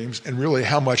revenue streams, and really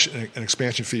how much an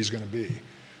expansion fee is going to be.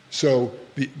 So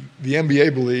the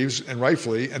NBA believes, and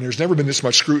rightfully, and there's never been this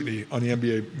much scrutiny on the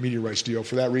NBA media rights deal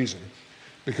for that reason,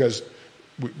 because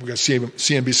we've got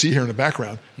CNBC here in the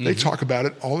background. Mm-hmm. They talk about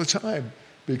it all the time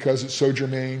because it's so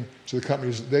germane to the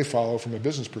companies that they follow from a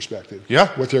business perspective,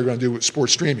 what they're going to do with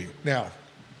sports streaming. Now,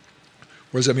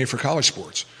 what does that mean for college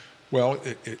sports? Well,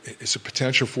 it's a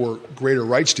potential for greater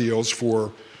rights deals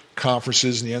for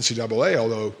conferences in the NCAA,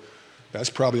 although that's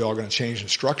probably all going to change in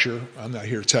structure. I'm not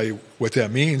here to tell you what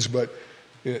that means, but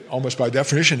almost by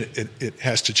definition, it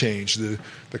has to change. The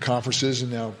conferences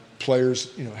and now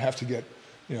players, have to get,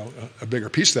 a bigger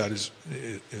piece of that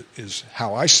is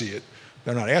how I see it.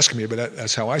 They're not asking me, but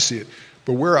that's how I see it.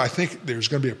 But where I think there's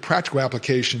going to be a practical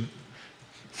application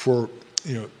for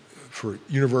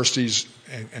universities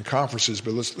and conferences,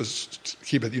 but let's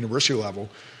keep it at the university level,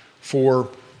 for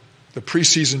the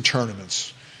preseason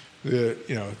tournaments. The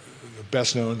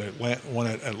best known, the one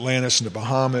at Atlantis in the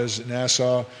Bahamas,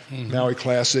 Nassau, Maui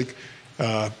Classic.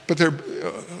 But there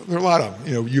are a lot of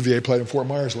them. UVA played in Fort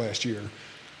Myers last year,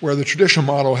 where the traditional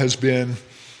model has been,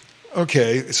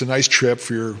 okay, it's a nice trip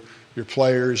for your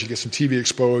players. You get some TV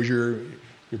exposure.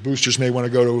 Your boosters may want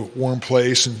to go to a warm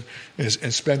place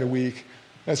and spend a week.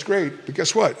 That's great, but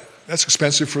guess what? That's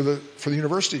expensive for the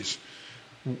universities.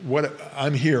 What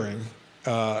I'm hearing,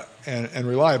 and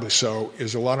reliably so,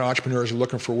 is a lot of entrepreneurs are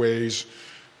looking for ways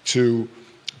to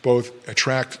both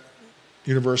attract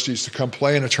universities to come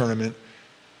play in a tournament,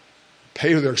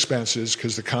 pay their expenses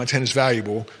because the content is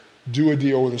valuable, do a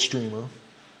deal with a streamer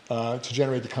to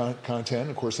generate the content.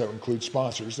 Of course, that would include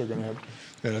sponsors. They're going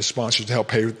to have sponsors to help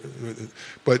pay.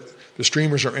 But the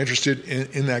streamers are interested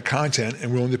in that content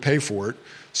and willing to pay for it.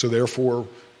 So therefore,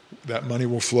 that money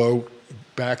will flow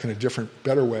back in a different,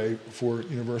 better way for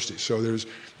universities. So there's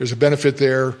a benefit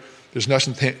there. There's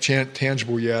nothing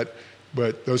tangible yet,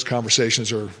 but those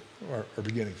conversations are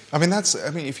beginning.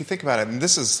 If you think about it, and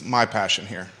this is my passion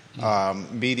here,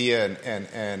 media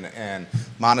and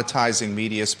monetizing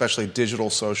media, especially digital,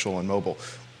 social, and mobile.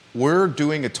 We're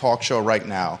doing a talk show right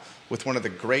now with one of the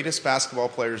greatest basketball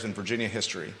players in Virginia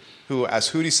history, who, as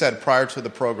Hootie said prior to the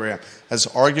program, has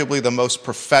arguably the most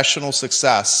professional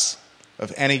success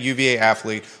of any UVA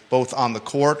athlete, both on the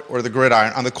court or the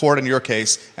gridiron, on the court in your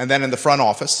case, and then in the front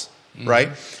office, right?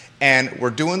 And we're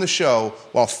doing the show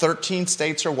while 13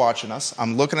 states are watching us.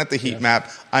 I'm looking at the heat map.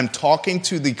 I'm talking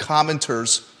to the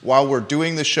commenters while we're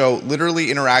doing the show, literally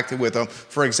interacting with them.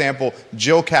 For example,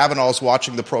 Jill Kavanaugh is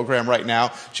watching the program right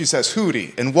now. She says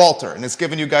Hootie and Walter, and it's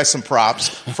giving you guys some props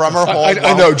from her home.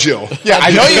 I know Jill. Yeah,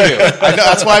 I know you do. I know,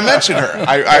 that's why I mentioned her.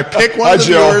 I picked one of the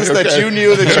viewers that you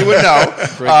knew that you would know,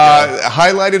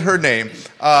 highlighted her name.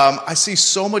 I see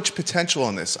so much potential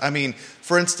in this. I mean,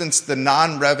 for instance, the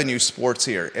non-revenue sports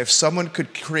here. If someone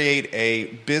could create a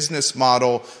business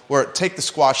model where, take the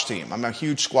squash team. I'm a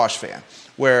huge squash fan.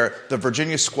 Where the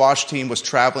Virginia squash team was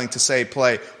traveling to, say,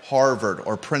 play Harvard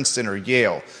or Princeton or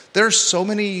Yale. There's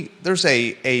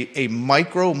a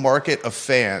micro market of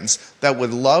fans that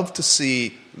would love to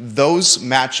see those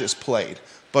matches played.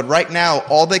 But right now,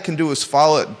 all they can do is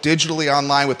follow it digitally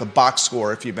online with a box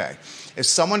score, if you may. If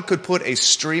someone could put a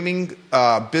streaming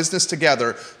business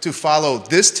together to follow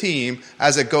this team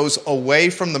as it goes away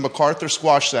from the MacArthur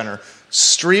Squash Center,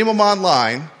 stream them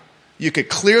online, you could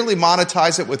clearly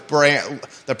monetize it with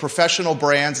the professional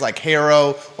brands like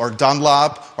Harrow or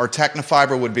Dunlop or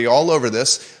Technofiber would be all over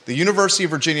this. The University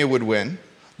of Virginia would win.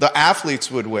 The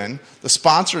athletes would win. The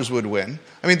sponsors would win.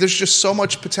 I mean, there's just so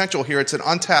much potential here. It's an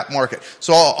untapped market.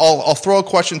 So I'll throw a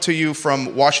question to you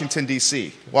from Washington,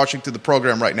 D.C., watching to the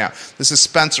program right now. This is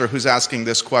Spencer who's asking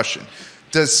this question.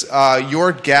 Does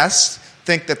your guest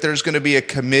think that there's going to be a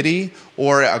committee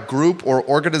or a group or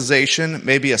organization,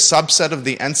 maybe a subset of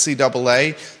the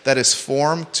NCAA, that is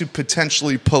formed to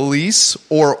potentially police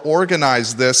or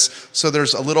organize this so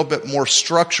there's a little bit more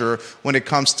structure when it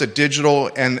comes to digital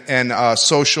and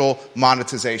social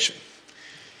monetization?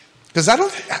 Does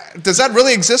that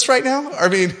really exist right now? I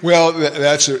mean, well,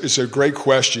 it's a great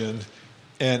question,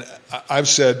 and I've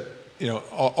said,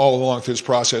 all along through this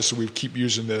process, we keep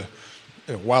using the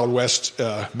Wild West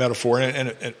metaphor, and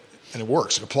it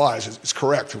works. It applies. It's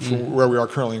correct for where we are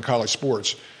currently in college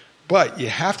sports. But you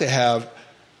have to have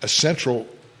a central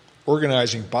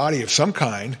organizing body of some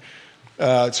kind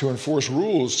to enforce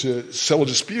rules, to settle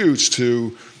disputes,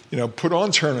 to put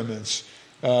on tournaments.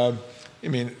 I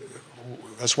mean,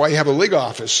 that's why you have a league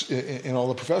office in all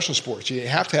the professional sports. You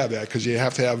have to have that because you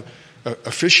have to have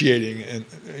officiating, and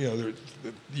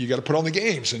you got to put on the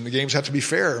games, and the games have to be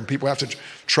fair, and people have to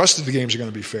trust that the games are going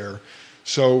to be fair.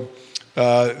 So the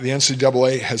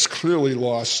NCAA has clearly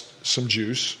lost some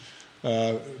juice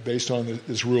based on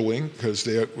this ruling because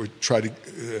they would try to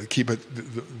keep it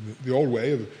the old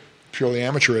way of purely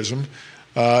amateurism,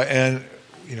 and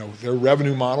their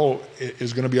revenue model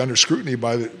is going to be under scrutiny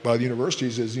by the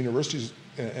universities as universities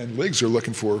and leagues are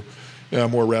looking for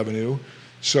more revenue.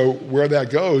 So where that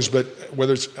goes, but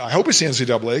I hope it's the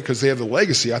NCAA because they have the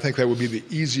legacy. I think that would be the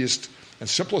easiest and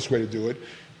simplest way to do it.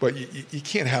 But you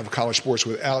can't have college sports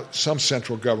without some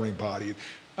central governing body.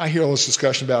 I hear all this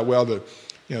discussion about the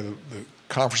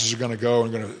conferences are going to go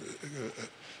and going to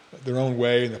their own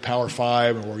way in the Power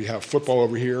Five, or you have football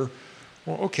over here.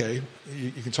 Well, okay,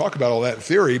 you can talk about all that in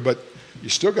theory, but you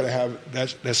still got to have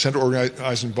that central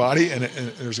organizing body, and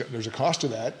there's a cost to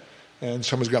that, and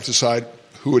someone's got to decide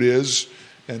who it is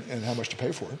and how much to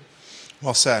pay for it.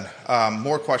 Well said.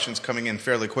 More questions coming in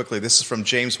fairly quickly. This is from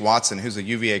James Watson, who's a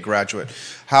UVA graduate.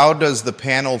 How does the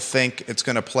panel think it's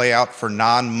going to play out for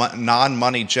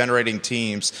non-money generating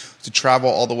teams to travel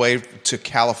all the way to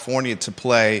California to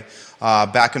play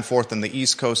back and forth on the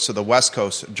East Coast to the West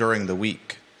Coast during the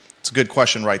week? It's a good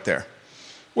question right there.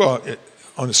 Well,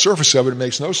 on the surface of it, it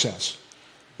makes no sense.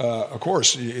 Of course,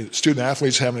 student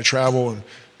athletes having to travel and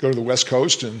go to the West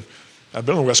Coast, and I've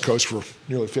been on the West Coast for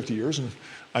nearly 50 years, and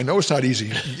I know it's not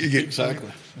easy. Exactly.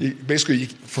 Basically,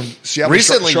 from Seattle.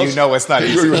 Recently, it's not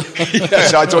easy.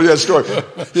 Yes, I told you that story.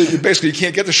 Basically, you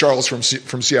can't get to Charlotte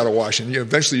from Seattle, Washington.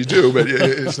 Eventually, you do, but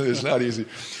it's not easy.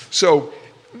 So,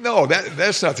 no,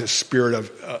 that's not the spirit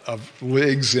of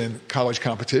leagues and college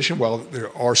competition. Well,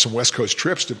 there are some West Coast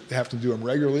trips to have to do them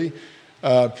regularly.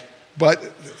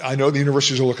 But I know the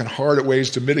universities are looking hard at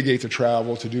ways to mitigate the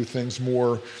travel, to do things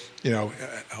more,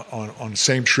 on the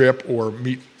same trip, or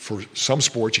meet for some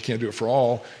sports. You can't do it for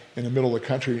all in the middle of the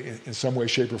country in some way,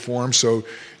 shape, or form. So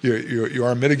you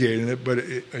are mitigating it, but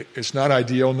it's not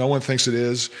ideal. No one thinks it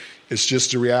is. It's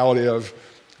just the reality of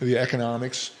the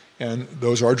economics, and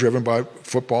those are driven by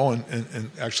football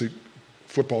and actually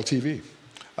football TV.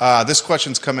 This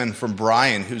question's come in from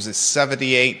Brian, who's a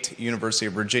 78 University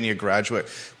of Virginia graduate.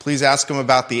 Please ask him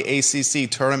about the ACC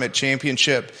Tournament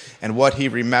Championship and what he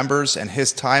remembers and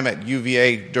his time at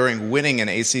UVA during winning an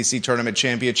ACC Tournament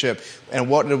Championship, and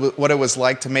what it was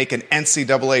like to make an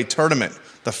NCAA tournament,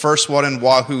 the first one in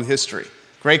Wahoo history.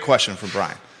 Great question from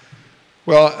Brian.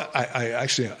 Well,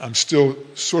 I'm still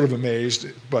sort of amazed,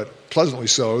 but pleasantly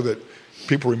so, that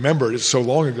people remember it. It's so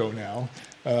long ago now.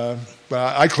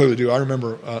 But I clearly do. I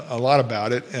remember a lot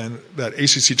about it, and that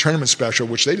ACC tournament special,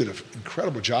 which they did an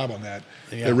incredible job on that.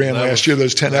 Yeah, they ran last year,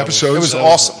 those 10 episodes. It was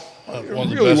awesome. One of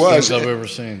the really best was. things I've ever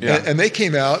seen. Yeah. And they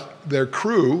came out, their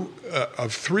crew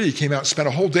of 3 came out and spent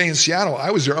a whole day in Seattle.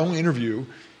 I was their only interview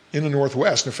in the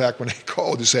Northwest. In fact, when they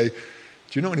called to say, do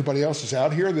you know anybody else that's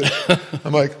out here?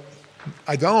 I'm like,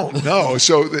 I don't know.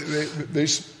 So they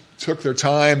took their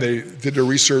time. They did their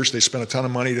research. They spent a ton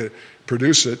of money to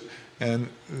produce it, and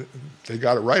they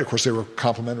got it right. Of course, they were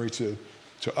complimentary to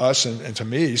us and to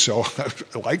me, so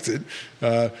I liked it.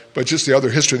 But just the other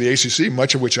history of the ACC,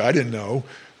 much of which I didn't know,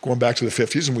 going back to the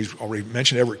 50s, and we've already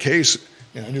mentioned Everett Case.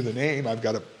 I knew the name. I've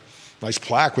got a nice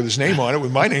plaque with his name on it,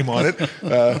 with my name on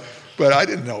it. But I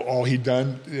didn't know all he'd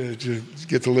done to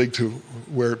get the league to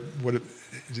what it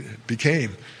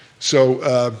became.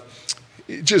 So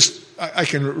I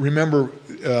can remember,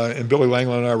 and Billy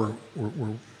Langland and I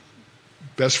were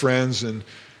best friends,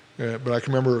 but I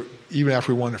can remember even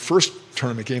after we won the first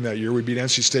tournament game that year, we beat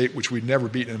NC State, which we'd never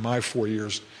beaten in my 4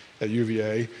 years at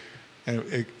UVA, and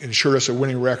it ensured us a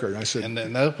winning record. I said,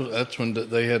 and that's when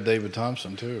they had David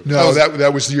Thompson too. No,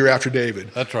 that was the year after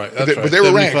David. That's right. But they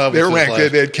were ranked. They were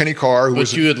ranked. They had Kenny Carr,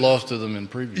 but you had lost to them in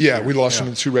previous. Yeah, years. we lost them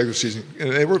in 2 regular seasons.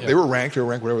 And they were ranked. They were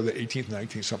ranked whatever, the 18th,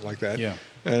 19th, something like that. Yeah.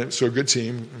 And so a good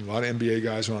team, a lot of NBA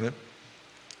guys on it.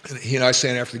 And he and I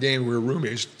saying after the game, we were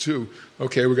roommates too.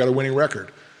 Okay, we got a winning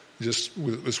record. Let's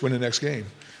win the next game.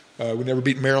 We never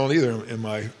beat Maryland either in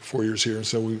my 4 years here, and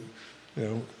so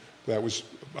that was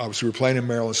obviously we were playing in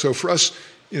Maryland. So for us,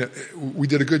 we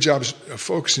did a good job of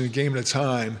focusing a game at a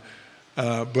time.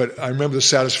 But I remember the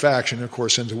satisfaction, of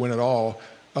course, and to win it all.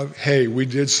 Of hey, we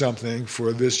did something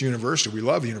for this university. We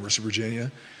love the University of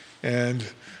Virginia, and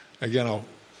again, I'll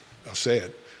say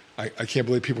it. I can't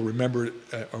believe people remember it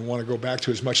or want to go back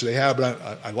to as much as they have, but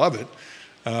I love it.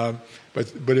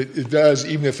 But it does,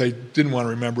 even if they didn't want to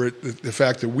remember it, the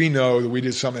fact that we know that we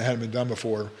did something that hadn't been done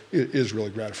before is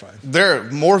really gratifying. There are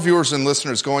more viewers and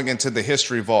listeners going into the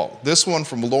History Vault. This one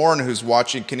from Lauren, who's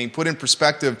watching, can he put in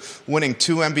perspective winning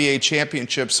 2 NBA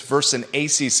championships versus an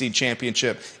ACC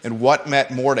championship, and what meant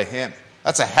more to him?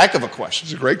 That's a heck of a question.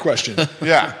 It's a great question.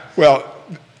 Yeah. Well,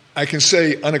 I can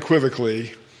say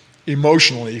unequivocally,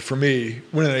 emotionally, for me,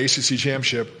 winning an ACC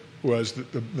championship was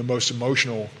the most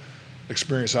emotional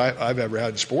experience I've ever had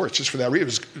in sports. Just for that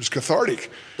reason, it was cathartic.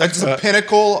 That's the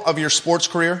pinnacle of your sports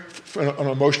career? On an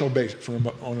emotional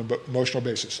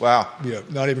basis. Wow. Yeah,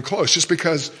 not even close. Just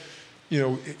because,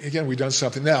 again, we've done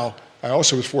something. Now, I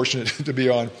also was fortunate to be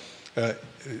on 2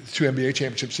 NBA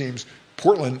championship teams.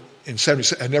 Portland in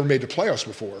 77 had never made the playoffs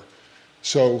before.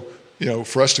 So,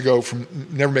 for us to go from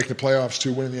never making the playoffs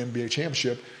to winning the NBA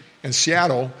championship. And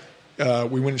Seattle,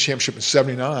 we won the championship in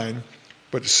 79,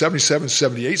 but the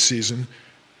 77-78 season,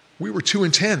 we were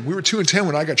 2-10. We were 2-10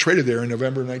 when I got traded there in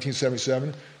November of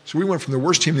 1977. So we went from the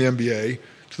worst team in the NBA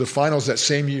to the finals that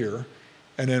same year,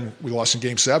 and then we lost in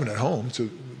Game 7 at home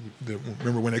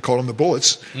remember when they called them the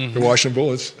Bullets, the Washington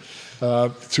Bullets,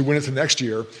 to win it the next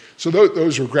year. So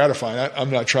those were gratifying. I'm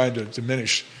not trying to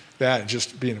diminish that and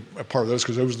just being a part of those,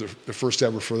 because those were the first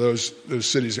ever for those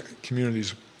cities and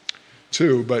communities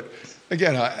too. But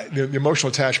again, the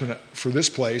emotional attachment for this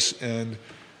place, and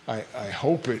I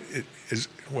hope it is,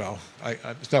 well,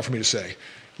 it's not for me to say,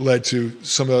 led to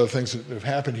some of the other things that have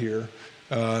happened here.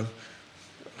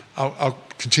 I'll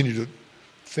continue to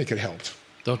think it helped.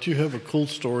 Don't you have a cool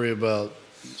story about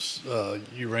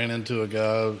you ran into a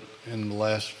guy in the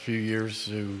last few years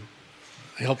who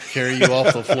helped carry you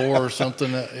off the floor or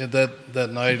something that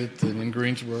night in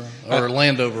Greensboro or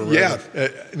Landover?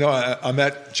 Rather. Yeah, I'm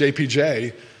at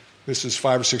JPJ. This is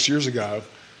 5 or 6 years ago,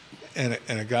 and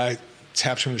a guy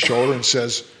taps me on the shoulder and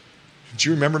says, "Do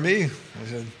you remember me?" I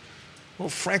said, "Well,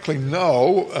 frankly,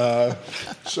 no.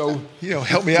 So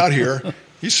help me out here."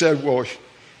 He said, "Well,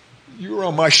 you were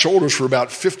on my shoulders for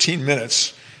about 15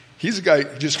 minutes." He's a guy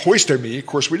who just hoisted me. Of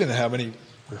course, we didn't have any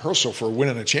rehearsal for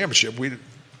winning a championship. We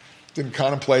didn't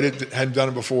contemplate it, hadn't done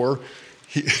it before.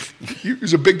 He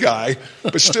was a big guy,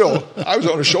 but still, I was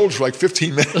on his shoulders for like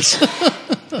 15 minutes.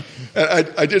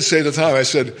 And I did say at the time, I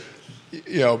said,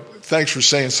 thanks for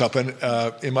saying something.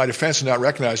 In my defense of not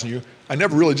recognizing you, I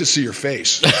never really did see your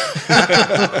face.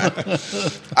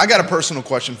 I got a personal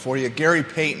question for you. Gary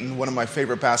Payton, one of my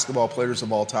favorite basketball players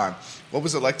of all time. What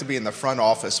was it like to be in the front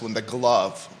office when the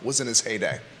glove was in his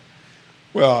heyday?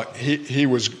 Well, he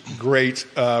was great.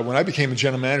 When I became the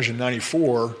general manager in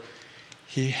 '94,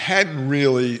 he hadn't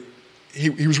really – he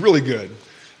was really good.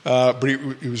 But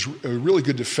he was a really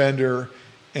good defender,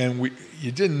 and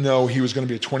you didn't know he was going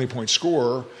to be a 20-point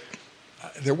scorer.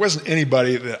 There wasn't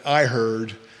anybody that I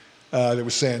heard that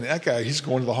was saying, that guy, he's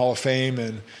going to the Hall of Fame,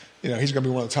 and he's going to be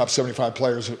one of the top 75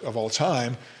 players of all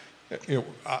time.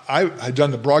 I had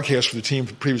done the broadcast for the team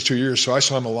for the previous 2 years, so I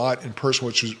saw him a lot in person,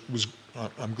 which was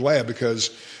I'm glad, because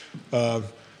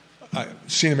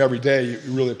seeing him every day, you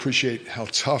really appreciate how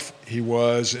tough he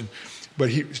was, but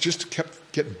he just kept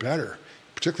getting better,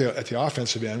 particularly at the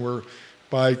offensive end, where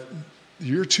by the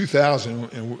year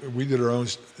 2000, and we did our own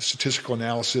statistical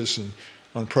analysis and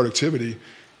on productivity,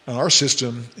 on our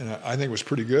system, and I think it was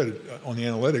pretty good on the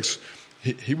analytics,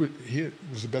 he was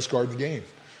the best guard in the game.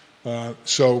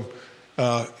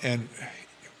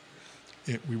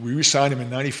 We re-signed him in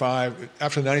 95.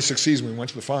 After the 96 season, we went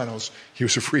to the finals. He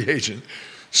was a free agent.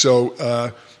 So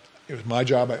it was my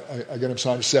job. I got him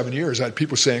signed for 7 years. I had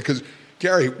people saying, because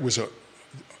Gary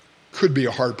could be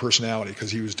a hard personality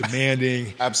because he was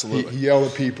demanding. Absolutely. He yelled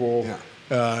at people.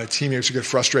 Yeah. Teammates would get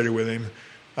frustrated with him.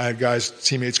 I had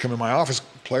teammates come in my office,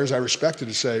 players I respected,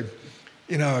 to say,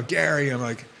 Gary, I'm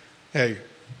like, hey,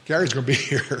 Gary's going to be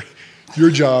here. Your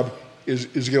job is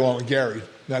to get along with Gary,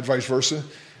 not vice versa,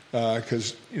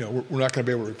 because we're not going to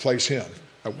be able to replace him.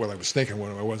 What I was thinking,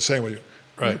 what I wasn't saying,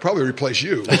 we'll probably replace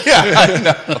you. Yeah,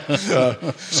 I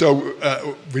know.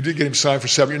 So we did get him signed for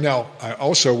 7 years. Now, I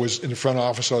also was in the front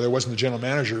office, so I wasn't the general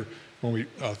manager when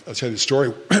I'll tell you the story.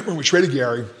 When we traded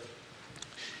Gary,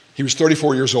 he was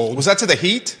 34 years old. Was that to the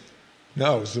Heat?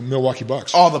 No, it was the Milwaukee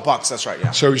Bucks. Oh, the Bucks, that's right,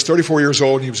 yeah. So he was 34 years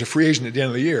old, and he was a free agent at the end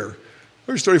of the year.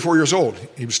 He was 34 years old.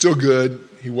 He was still good.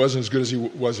 He wasn't as good as he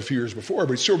was a few years before,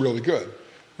 but he's still really good.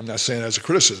 I'm not saying that as a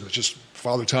criticism. It's just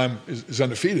Father Time is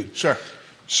undefeated. Sure.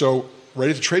 So right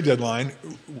at the trade deadline,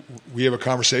 we have a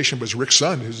conversation. But it's Rick's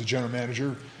son, who's the general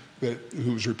manager,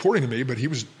 who was reporting to me, but he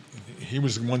was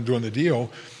the one doing the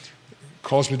deal,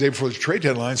 calls me the day before the trade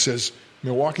deadline, says,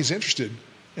 Milwaukee's interested.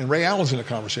 And Ray Allen's in the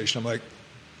conversation. I'm like,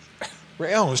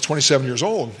 Ray Allen was 27 years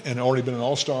old and already been an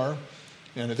all-star.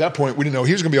 And at that point, we didn't know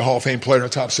he was going to be a Hall of Fame player in the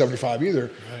top 75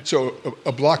 either. Right. So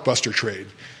a blockbuster trade.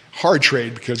 Hard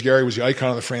trade because Gary was the icon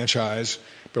of the franchise,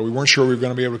 but we weren't sure we were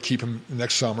going to be able to keep him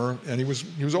next summer, and he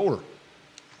was older.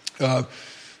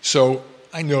 So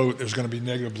I know there's going to be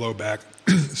negative blowback.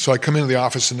 So I come into the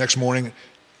office the next morning.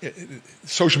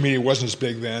 Social media wasn't as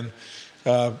big then,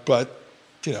 but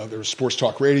there was sports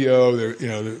talk radio.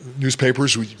 The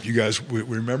newspapers. You guys we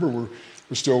remember were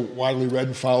still widely read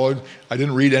and followed. I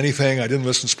didn't read anything. I didn't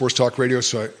listen to sports talk radio.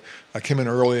 So I came in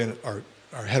early, and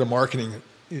our head of marketing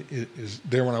is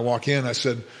there when I walk in. I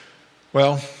said,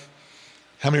 "Well,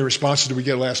 how many responses did we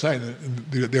get last night?" And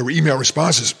there were email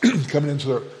responses coming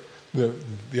into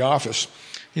the office.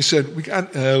 He said, "We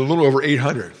got a little over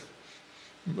 800."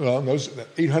 Well, those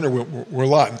 800 were a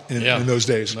lot in those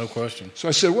days. No question. So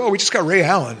I said, "Well, we just got Ray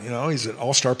Allen. He's an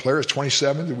all-star player. He's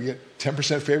 27. Did we get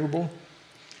 10% favorable?"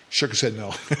 Shook his head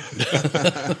no.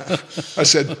 I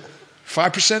said,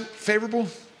 5% favorable?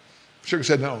 Shook his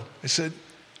head no. I said,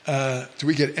 do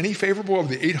we get any favorable of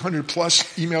the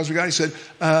 800-plus emails we got? He said,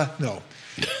 no.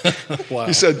 Wow.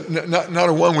 He said, not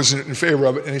a one was in favor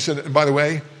of it. And he said, and by the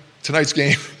way, tonight's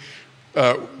game,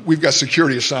 we've got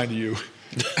security assigned to you.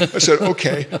 I said,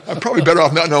 okay. I'm probably better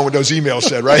off not knowing what those emails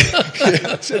said, right?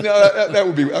 I said, no, that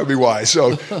would be wise.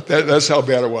 So that's how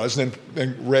bad it was. And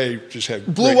then Ray just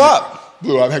had blew up.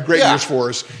 Had great years for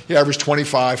us. He averaged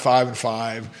 25, 5 and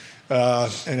 5,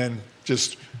 and then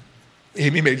just he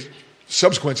made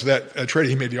subsequent to that trade.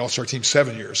 He made the All-Star team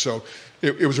 7 years. So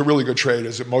it was a really good trade.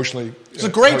 As emotionally, it was a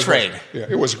great trade. Yeah,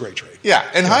 it was a great trade. Yeah,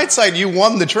 in hindsight, you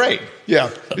won the trade. Yeah,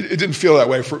 it didn't feel that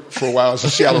way for a while as a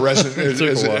Seattle resident,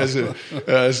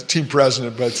 as team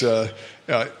president, but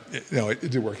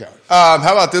it did work out.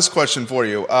 How about this question for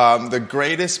you? The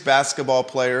greatest basketball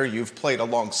player you've played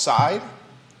alongside,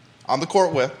 on the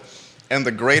court with, and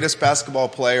the greatest basketball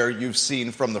player you've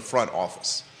seen from the front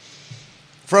office.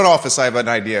 Front office, I have an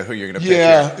idea who you're going to pick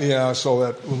here. Yeah, I saw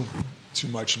that a little too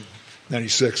much in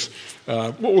 96.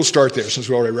 We'll start there since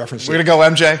we already referenced it. We're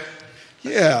going to go MJ?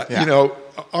 Yeah.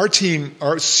 Our team,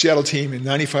 our Seattle team in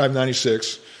 95,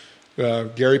 96,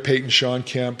 Gary Payton, Sean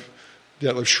Kemp,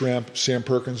 Detlef Schrempf, Sam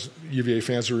Perkins, UVA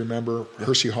fans will remember,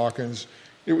 Hersey Hawkins.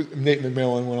 It was Nate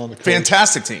McMillan went on the coach.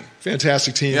 Fantastic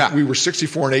team. Yeah. We were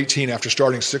 64-18 after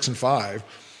starting 6-5.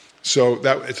 So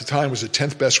that at the time was the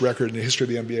 10th best record in the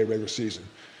history of the NBA regular season.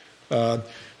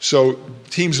 So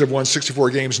teams that have won 64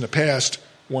 games in the past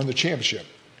won the championship.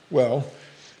 Well,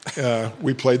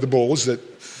 we played the Bulls. That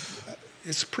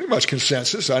it's pretty much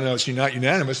consensus. I know it's not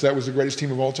unanimous. That was the greatest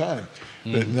team of all time,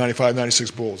 the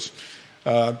 95-96 Bulls.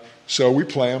 So we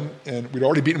play them, and we'd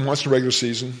already beaten them once in the regular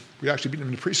season. We actually beat them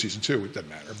in the preseason too. It doesn't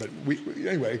matter, but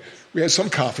anyway, we had some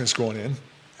confidence going in.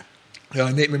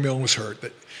 Nate McMillan was hurt,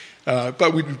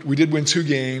 but we did win 2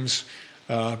 games.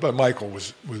 But Michael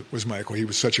was Michael. He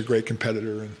was such a great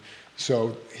competitor, and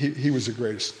so he was the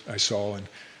greatest I saw. And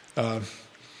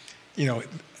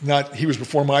he was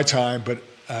before my time, but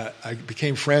I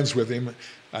became friends with him.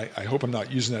 I hope I'm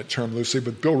not using that term loosely,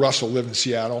 but Bill Russell lived in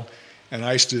Seattle, and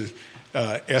I used to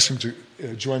ask him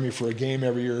to join me for a game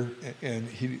every year, and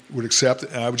he would accept,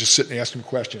 and I would just sit and ask him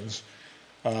questions.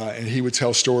 And he would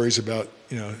tell stories about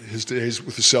his days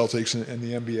with the Celtics and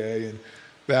the NBA, and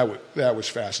that was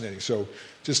fascinating. So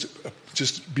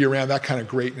just be around that kind of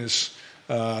greatness,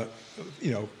 after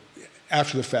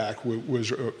the fact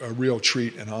was a real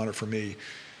treat and honor for me.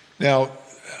 Now,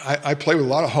 I play with a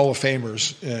lot of Hall of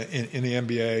Famers in the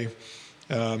NBA,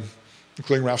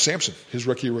 including Ralph Sampson. His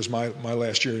rookie year was my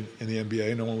last year in the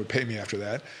NBA. No one would pay me after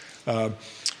that.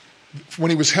 When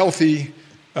he was healthy,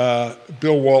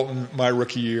 Bill Walton, my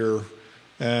rookie year,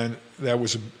 and that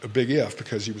was a big if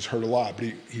because he was hurt a lot.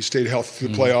 But he stayed healthy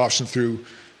through the playoffs and through,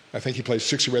 I think he played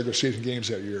 60 regular season games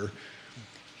that year.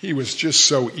 He was just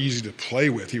so easy to play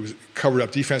with. He was covered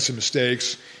up defensive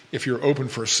mistakes. If you're open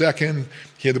for a second,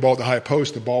 he had the ball at the high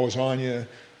post, the ball was on you,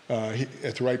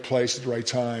 at the right place at the right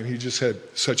time. He just had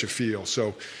such a feel.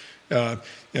 So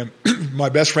my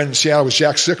best friend in Seattle was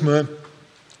Jack Sikma.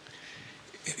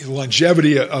 The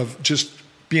longevity of just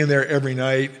being there every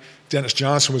night. Dennis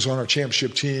Johnson was on our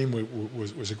championship team,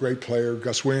 was a great player.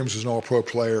 Gus Williams was an all-pro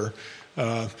player.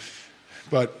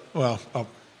 But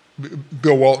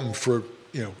Bill Walton,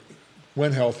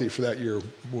 when healthy for that year,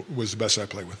 was the best I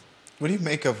played with. What do you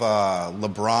make of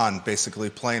LeBron basically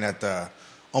playing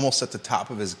almost at the top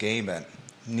of his game at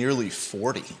nearly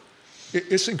 40?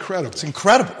 It's incredible. It's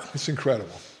incredible. It's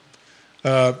incredible.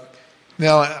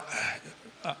 Now,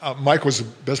 Mike was the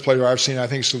best player I've seen. I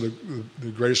think he's still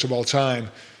the greatest of all time.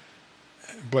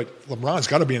 But LeBron's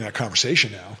got to be in that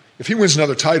conversation now. If he wins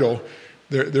another title,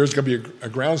 there's going to be a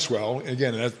groundswell.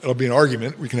 Again, that'll be an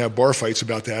argument. We can have bar fights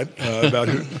about that, about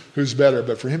who's better.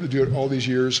 But for him to do it all these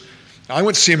years, I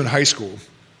went to see him in high school.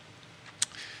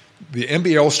 The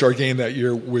NBA All-Star game that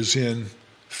year was in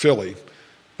Philly.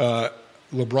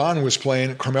 LeBron was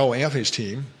playing Carmelo Anthony's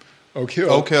team, Oak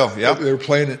Hill. Oak Hill, yeah. They were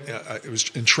playing, it was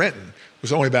in Trenton. It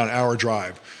was only about an hour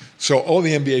drive. So all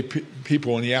the NBA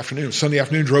people in the afternoon, Sunday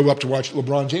afternoon, drove up to watch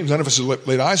LeBron James. None of us had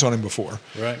laid eyes on him before.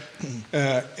 Right.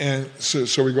 And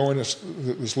so we go in this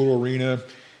little arena.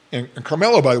 And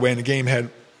Carmelo, by the way, in the game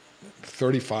had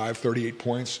 35, 38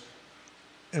 points.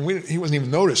 And he wasn't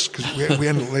even noticed because we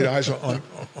hadn't laid eyes on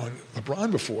LeBron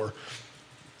before.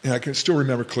 And I can still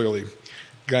remember clearly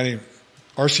a guy named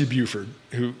R.C. Buford,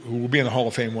 who will be in the Hall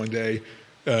of Fame one day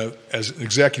as an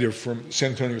executive from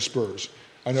San Antonio Spurs.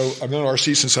 I've known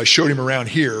R.C. since I showed him around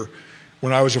here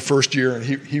when I was a first year, and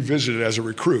he visited as a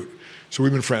recruit. So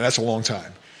we've been friends. That's a long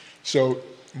time. So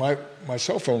my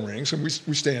cell phone rings, and we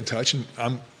stay in touch. And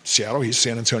I'm Seattle, he's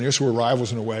San Antonio, so we're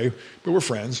rivals in a way, but we're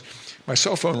friends. My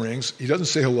cell phone rings. He doesn't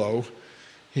say hello.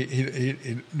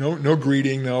 No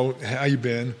greeting, no how you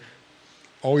been.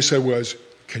 All he said was,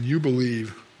 "Can you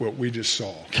believe what we just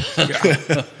saw?"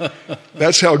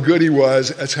 That's how good he was.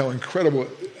 That's how incredible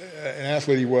an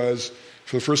athlete he was.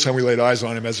 For the first time we laid eyes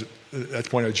on him at that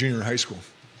point, a junior in high school.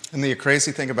 And the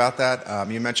crazy thing about that,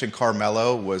 you mentioned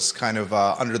Carmelo was kind of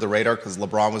under the radar because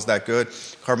LeBron was that good.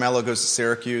 Carmelo goes to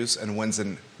Syracuse and wins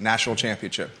a national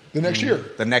championship. The next year.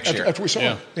 The next year. After we saw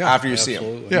him. Yeah. After you see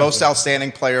him. Yeah. Most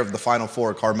outstanding player of the Final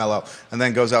Four, Carmelo. And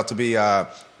then goes out to be a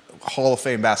Hall of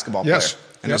Fame basketball player.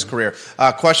 In his career.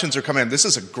 Questions are coming in. This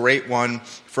is a great one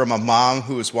from a mom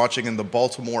who is watching in the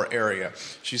Baltimore area.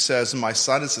 She says, "My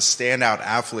son is a standout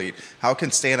athlete. How can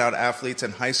standout athletes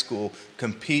in high school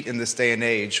compete in this day and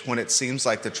age when it seems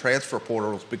like the transfer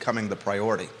portal is becoming the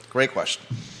priority?" Great question.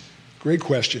 Great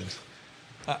question.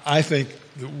 I think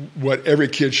what every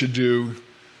kid should do,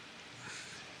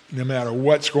 no matter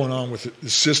what's going on with the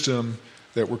system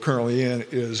that we're currently in,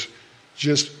 is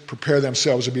just prepare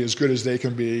themselves to be as good as they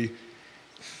can be.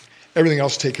 Everything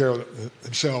else take care of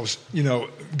themselves.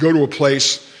 Go to a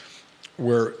place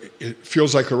where it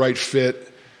feels like the right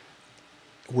fit,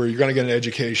 where you're going to get an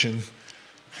education.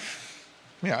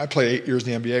 I played 8 years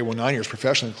in the NBA, 9 years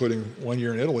professionally, including 1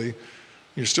 year in Italy.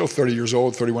 You're still 30 years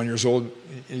old, 31 years old.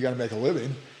 You got to make a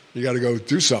living. You got to go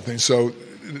do something. So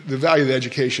the value of the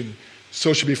education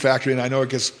still should be factored in. I know it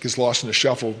gets lost in the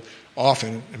shuffle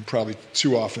often, and probably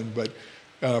too often, but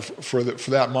for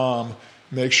that mom,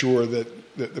 make sure that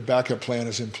the backup plan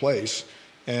is in place.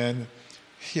 And,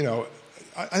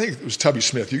 I think it was Tubby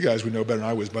Smith. You guys would know better than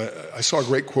I was, but I saw a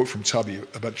great quote from Tubby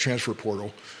about the transfer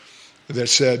portal that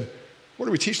said, what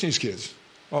are we teaching these kids?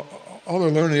 All they're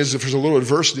learning is if there's a little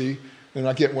adversity, they're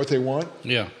not getting what they want,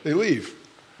 they leave.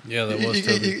 Yeah, that was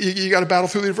Tubby. You got to battle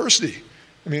through the adversity.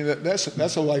 I mean,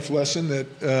 that's a life lesson that,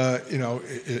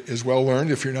 is well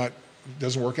learned if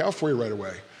doesn't work out for you right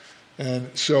away. And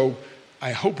so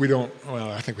I hope we don't,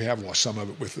 well, I think we have lost some of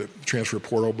it with the transfer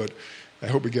portal, but I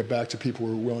hope we get back to people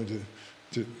who are willing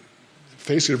to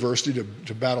face adversity,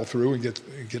 to battle through and get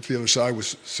to the other side with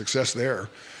success there.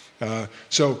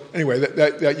 So anyway,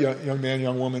 that young man,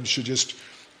 young woman should just,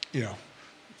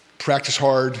 practice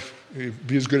hard,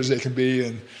 be as good as they can be,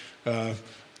 and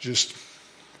just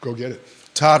go get it.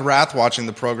 Todd Rath watching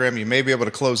the program, you may be able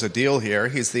to close a deal here.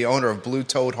 He's the owner of Blue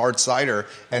Toad Hard Cider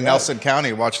in Nelson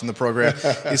County watching the program.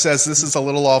 He says this is a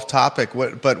little off topic,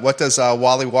 but what does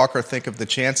Wally Walker think of the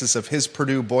chances of his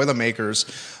Purdue Boilermakers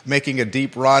making a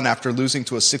deep run after losing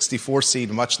to a 64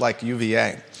 seed, much like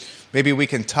UVA? Maybe we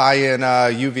can tie in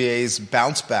UVA's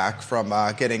bounce back from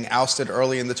getting ousted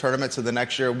early in the tournament to the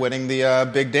next year winning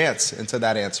the big dance into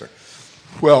that answer.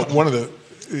 Well, one of the,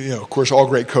 of course, all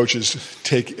great coaches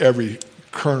take every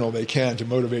kernel they can to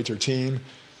motivate their team.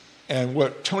 And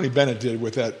what Tony Bennett did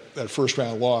with that first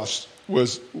round loss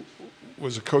was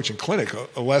a coaching clinic,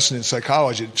 a lesson in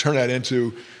psychology to turn that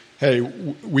into, hey,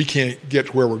 we can't get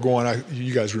to where we're going.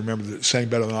 You guys remember the saying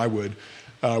better than I would,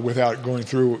 without going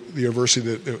through the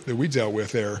adversity that we dealt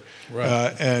with there.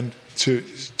 Right. And to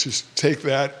take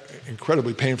that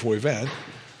incredibly painful event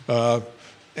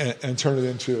and turn it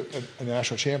into a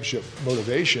national championship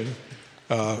motivation,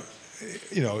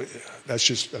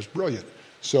 that's brilliant.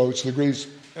 So to the degrees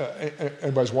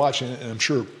everybody's watching, and I'm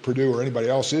sure Purdue or anybody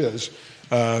else is,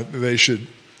 they should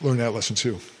learn that lesson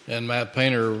too. And Matt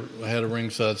Painter had a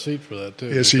ringside seat for that too.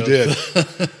 Yes, he did.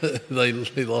 They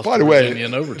lost By the to way, Virginia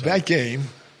in overtime. that game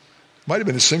might have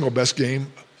been the single best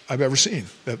game I've ever seen,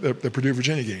 the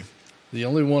Purdue-Virginia game. The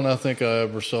only one I think I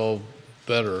ever saw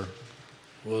better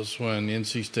was when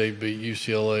NC State beat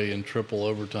UCLA in triple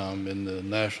overtime in the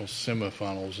national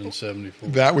semifinals in '74.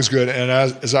 That was good. And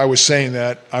as I was saying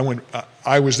that,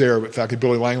 I was there. In fact,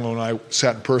 Billy Langlow and I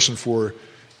sat in person for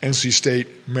NC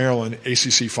State Maryland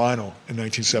ACC final in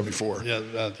 1974. Yeah.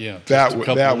 That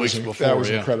was an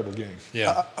an incredible game.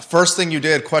 Yeah. First thing you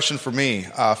did, question for me,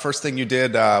 first thing you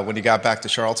did when you got back to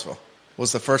Charlottesville? What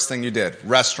was the first thing you did?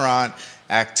 Restaurant,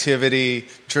 activity,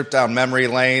 trip down memory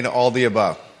lane, all the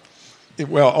above?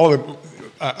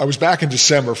 I was back in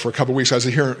December for a couple of weeks. I was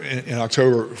here in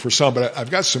October for some, but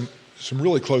I've got some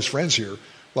really close friends here.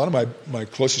 A lot of my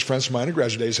closest friends from my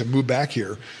undergraduate days have moved back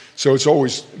here. So it's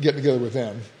always getting together with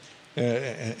them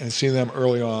and seeing them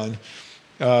early on.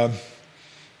 But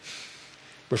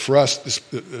for us,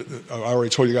 I already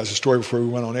told you guys the story before we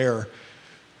went on air.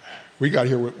 We got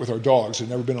here with our dogs. Had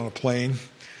never been on a plane.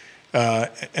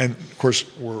 And, of course,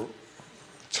 we're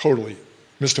totally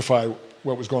mystified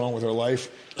what was going on with our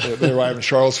life. They arrived in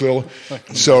Charlottesville.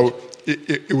 So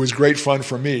it was great fun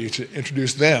for me to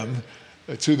introduce them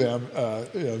to them,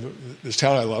 this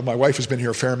town I love. My wife has been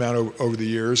here a fair amount over the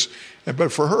years.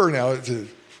 But for her now to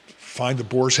find the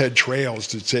Boar's Head trails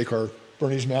to take our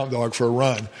Bernese Mountain Dog for a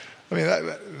run, I mean,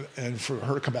 and for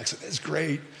her to come back and say, that's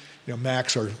great.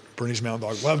 Max, our Bernese Mountain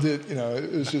Dog, loved it.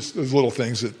 It was just those little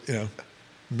things that,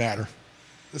 matter.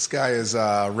 This guy is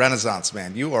a Renaissance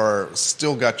man. You are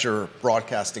still got your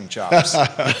broadcasting chops.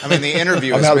 I mean, the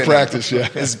interview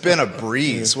has been a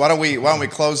breeze. Why don't we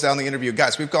close down the interview,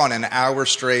 guys? We've gone an hour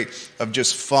straight of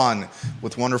just fun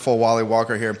with wonderful Wally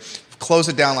Walker here. Close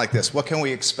it down like this. What can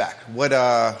we expect? Wind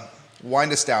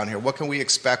us down here. What can we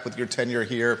expect with your tenure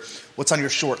here? What's on your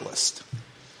short list?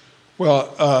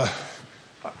 Well,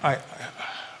 I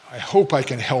hope I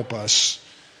can help us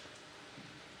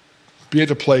be at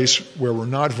a place where we're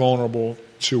not vulnerable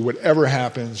to whatever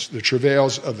happens, the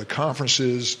travails of the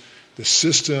conferences, the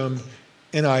system,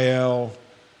 NIL,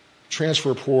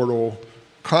 transfer portal,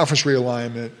 conference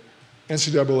realignment,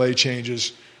 NCAA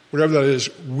changes, whatever that is,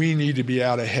 we need to be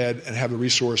out ahead and have the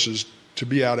resources to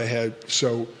be out ahead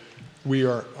so we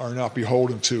are not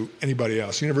beholden to anybody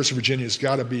else. The University of Virginia has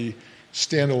got to be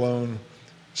standalone,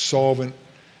 solvent,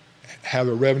 have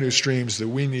the revenue streams that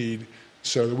we need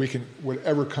so that we can,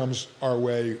 whatever comes our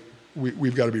way,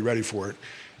 we've got to be ready for it.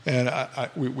 And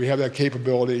we have that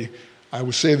capability. I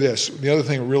would say this. The other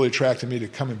thing that really attracted me to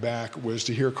coming back was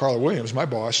to hear Carla Williams, my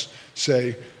boss,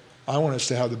 say, I want us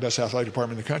to have the best athletic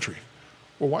department in the country.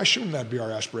 Well, why shouldn't that be our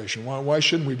aspiration? Why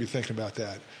shouldn't we be thinking about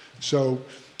that? So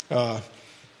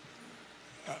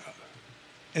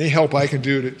any help I can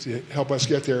do to help us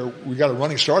get there, we got a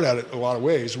running start at it a lot of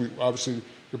ways. We obviously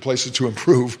places to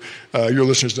improve. Your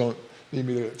listeners don't need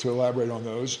me to elaborate on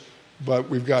those. But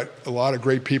we've got a lot of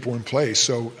great people in place,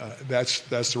 so that's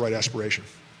the right aspiration.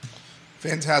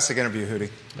 Fantastic interview,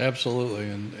 Hootie. Absolutely,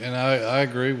 and I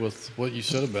agree with what you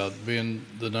said about being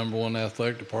the number one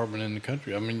athletic department in the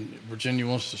country. I mean, Virginia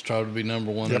wants to strive to be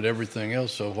number one at everything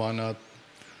else, so why not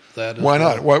that? Why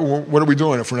not? What are we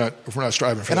doing if we're not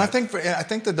striving for that? And I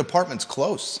think the department's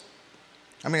close.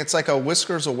 I mean, it's like a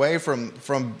whiskers away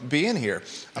from being here.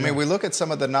 I mean, we look at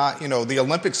some of the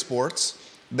Olympic sports;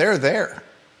 they're there.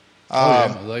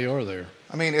 They are there.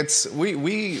 I mean,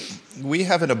 we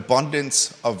have an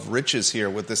abundance of riches here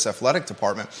with this athletic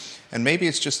department, and maybe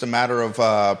it's just a matter of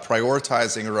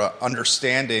prioritizing or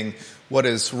understanding what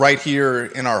is right here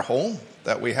in our home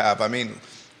that we have. I mean,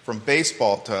 from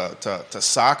baseball to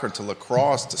soccer to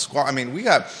lacrosse to squash. I mean, we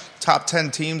got top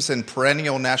 10 teams and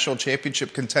perennial national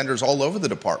championship contenders all over the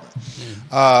department.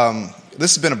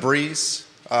 This has been a breeze.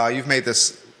 You've made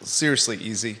this seriously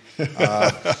easy.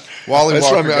 Wally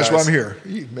Walker, that's why I'm here.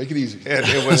 Make it easy.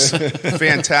 It was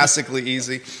fantastically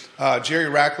easy. Jerry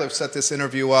Ratcliffe set this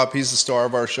interview up. He's the star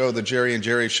of our show, The Jerry and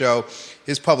Jerry Show.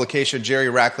 His publication,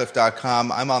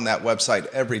 jerryratcliffe.com. I'm on that website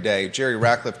every day,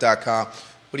 jerryratcliffe.com.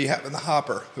 What do you have in the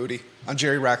hopper, Hootie, on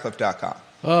jerryratcliffe.com?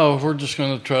 Oh, we're just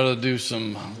going to try to do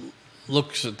some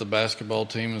looks at the basketball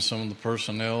team and some of the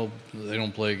personnel. They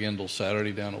don't play again until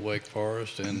Saturday down at Wake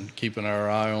Forest, and keeping our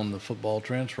eye on the football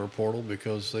transfer portal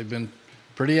because they've been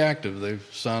pretty active. They've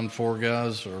signed 4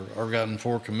 guys or gotten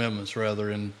 4 commitments,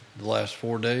 rather, in the last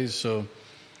 4 days. So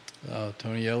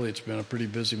Tony Elliott's been a pretty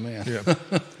busy man. Yeah.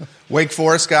 Wake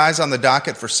Forest guys on the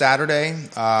docket for Saturday.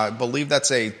 I believe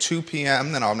that's a 2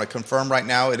 p.m., and I'm going to confirm right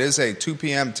now it is a 2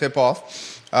 p.m.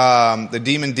 tip-off. The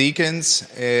Demon Deacons,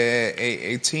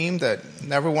 a team that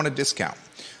never won a discount.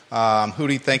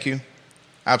 Hootie, thank you.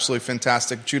 Absolutely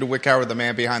fantastic. Judah Wickhauer, the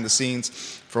man behind the scenes.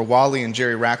 For Wally and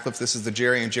Jerry Ratcliffe, this is the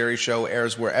Jerry and Jerry Show,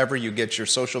 airs wherever you get your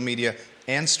social media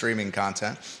and streaming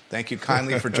content. Thank you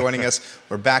kindly for joining us.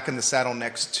 We're back in the saddle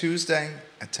next Tuesday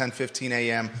at 10:15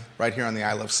 a.m. right here on the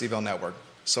I Love CVille Network.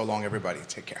 So long, everybody.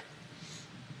 Take care.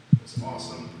 It's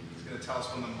awesome. He's going to tell us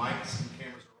when the mics and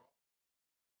cameras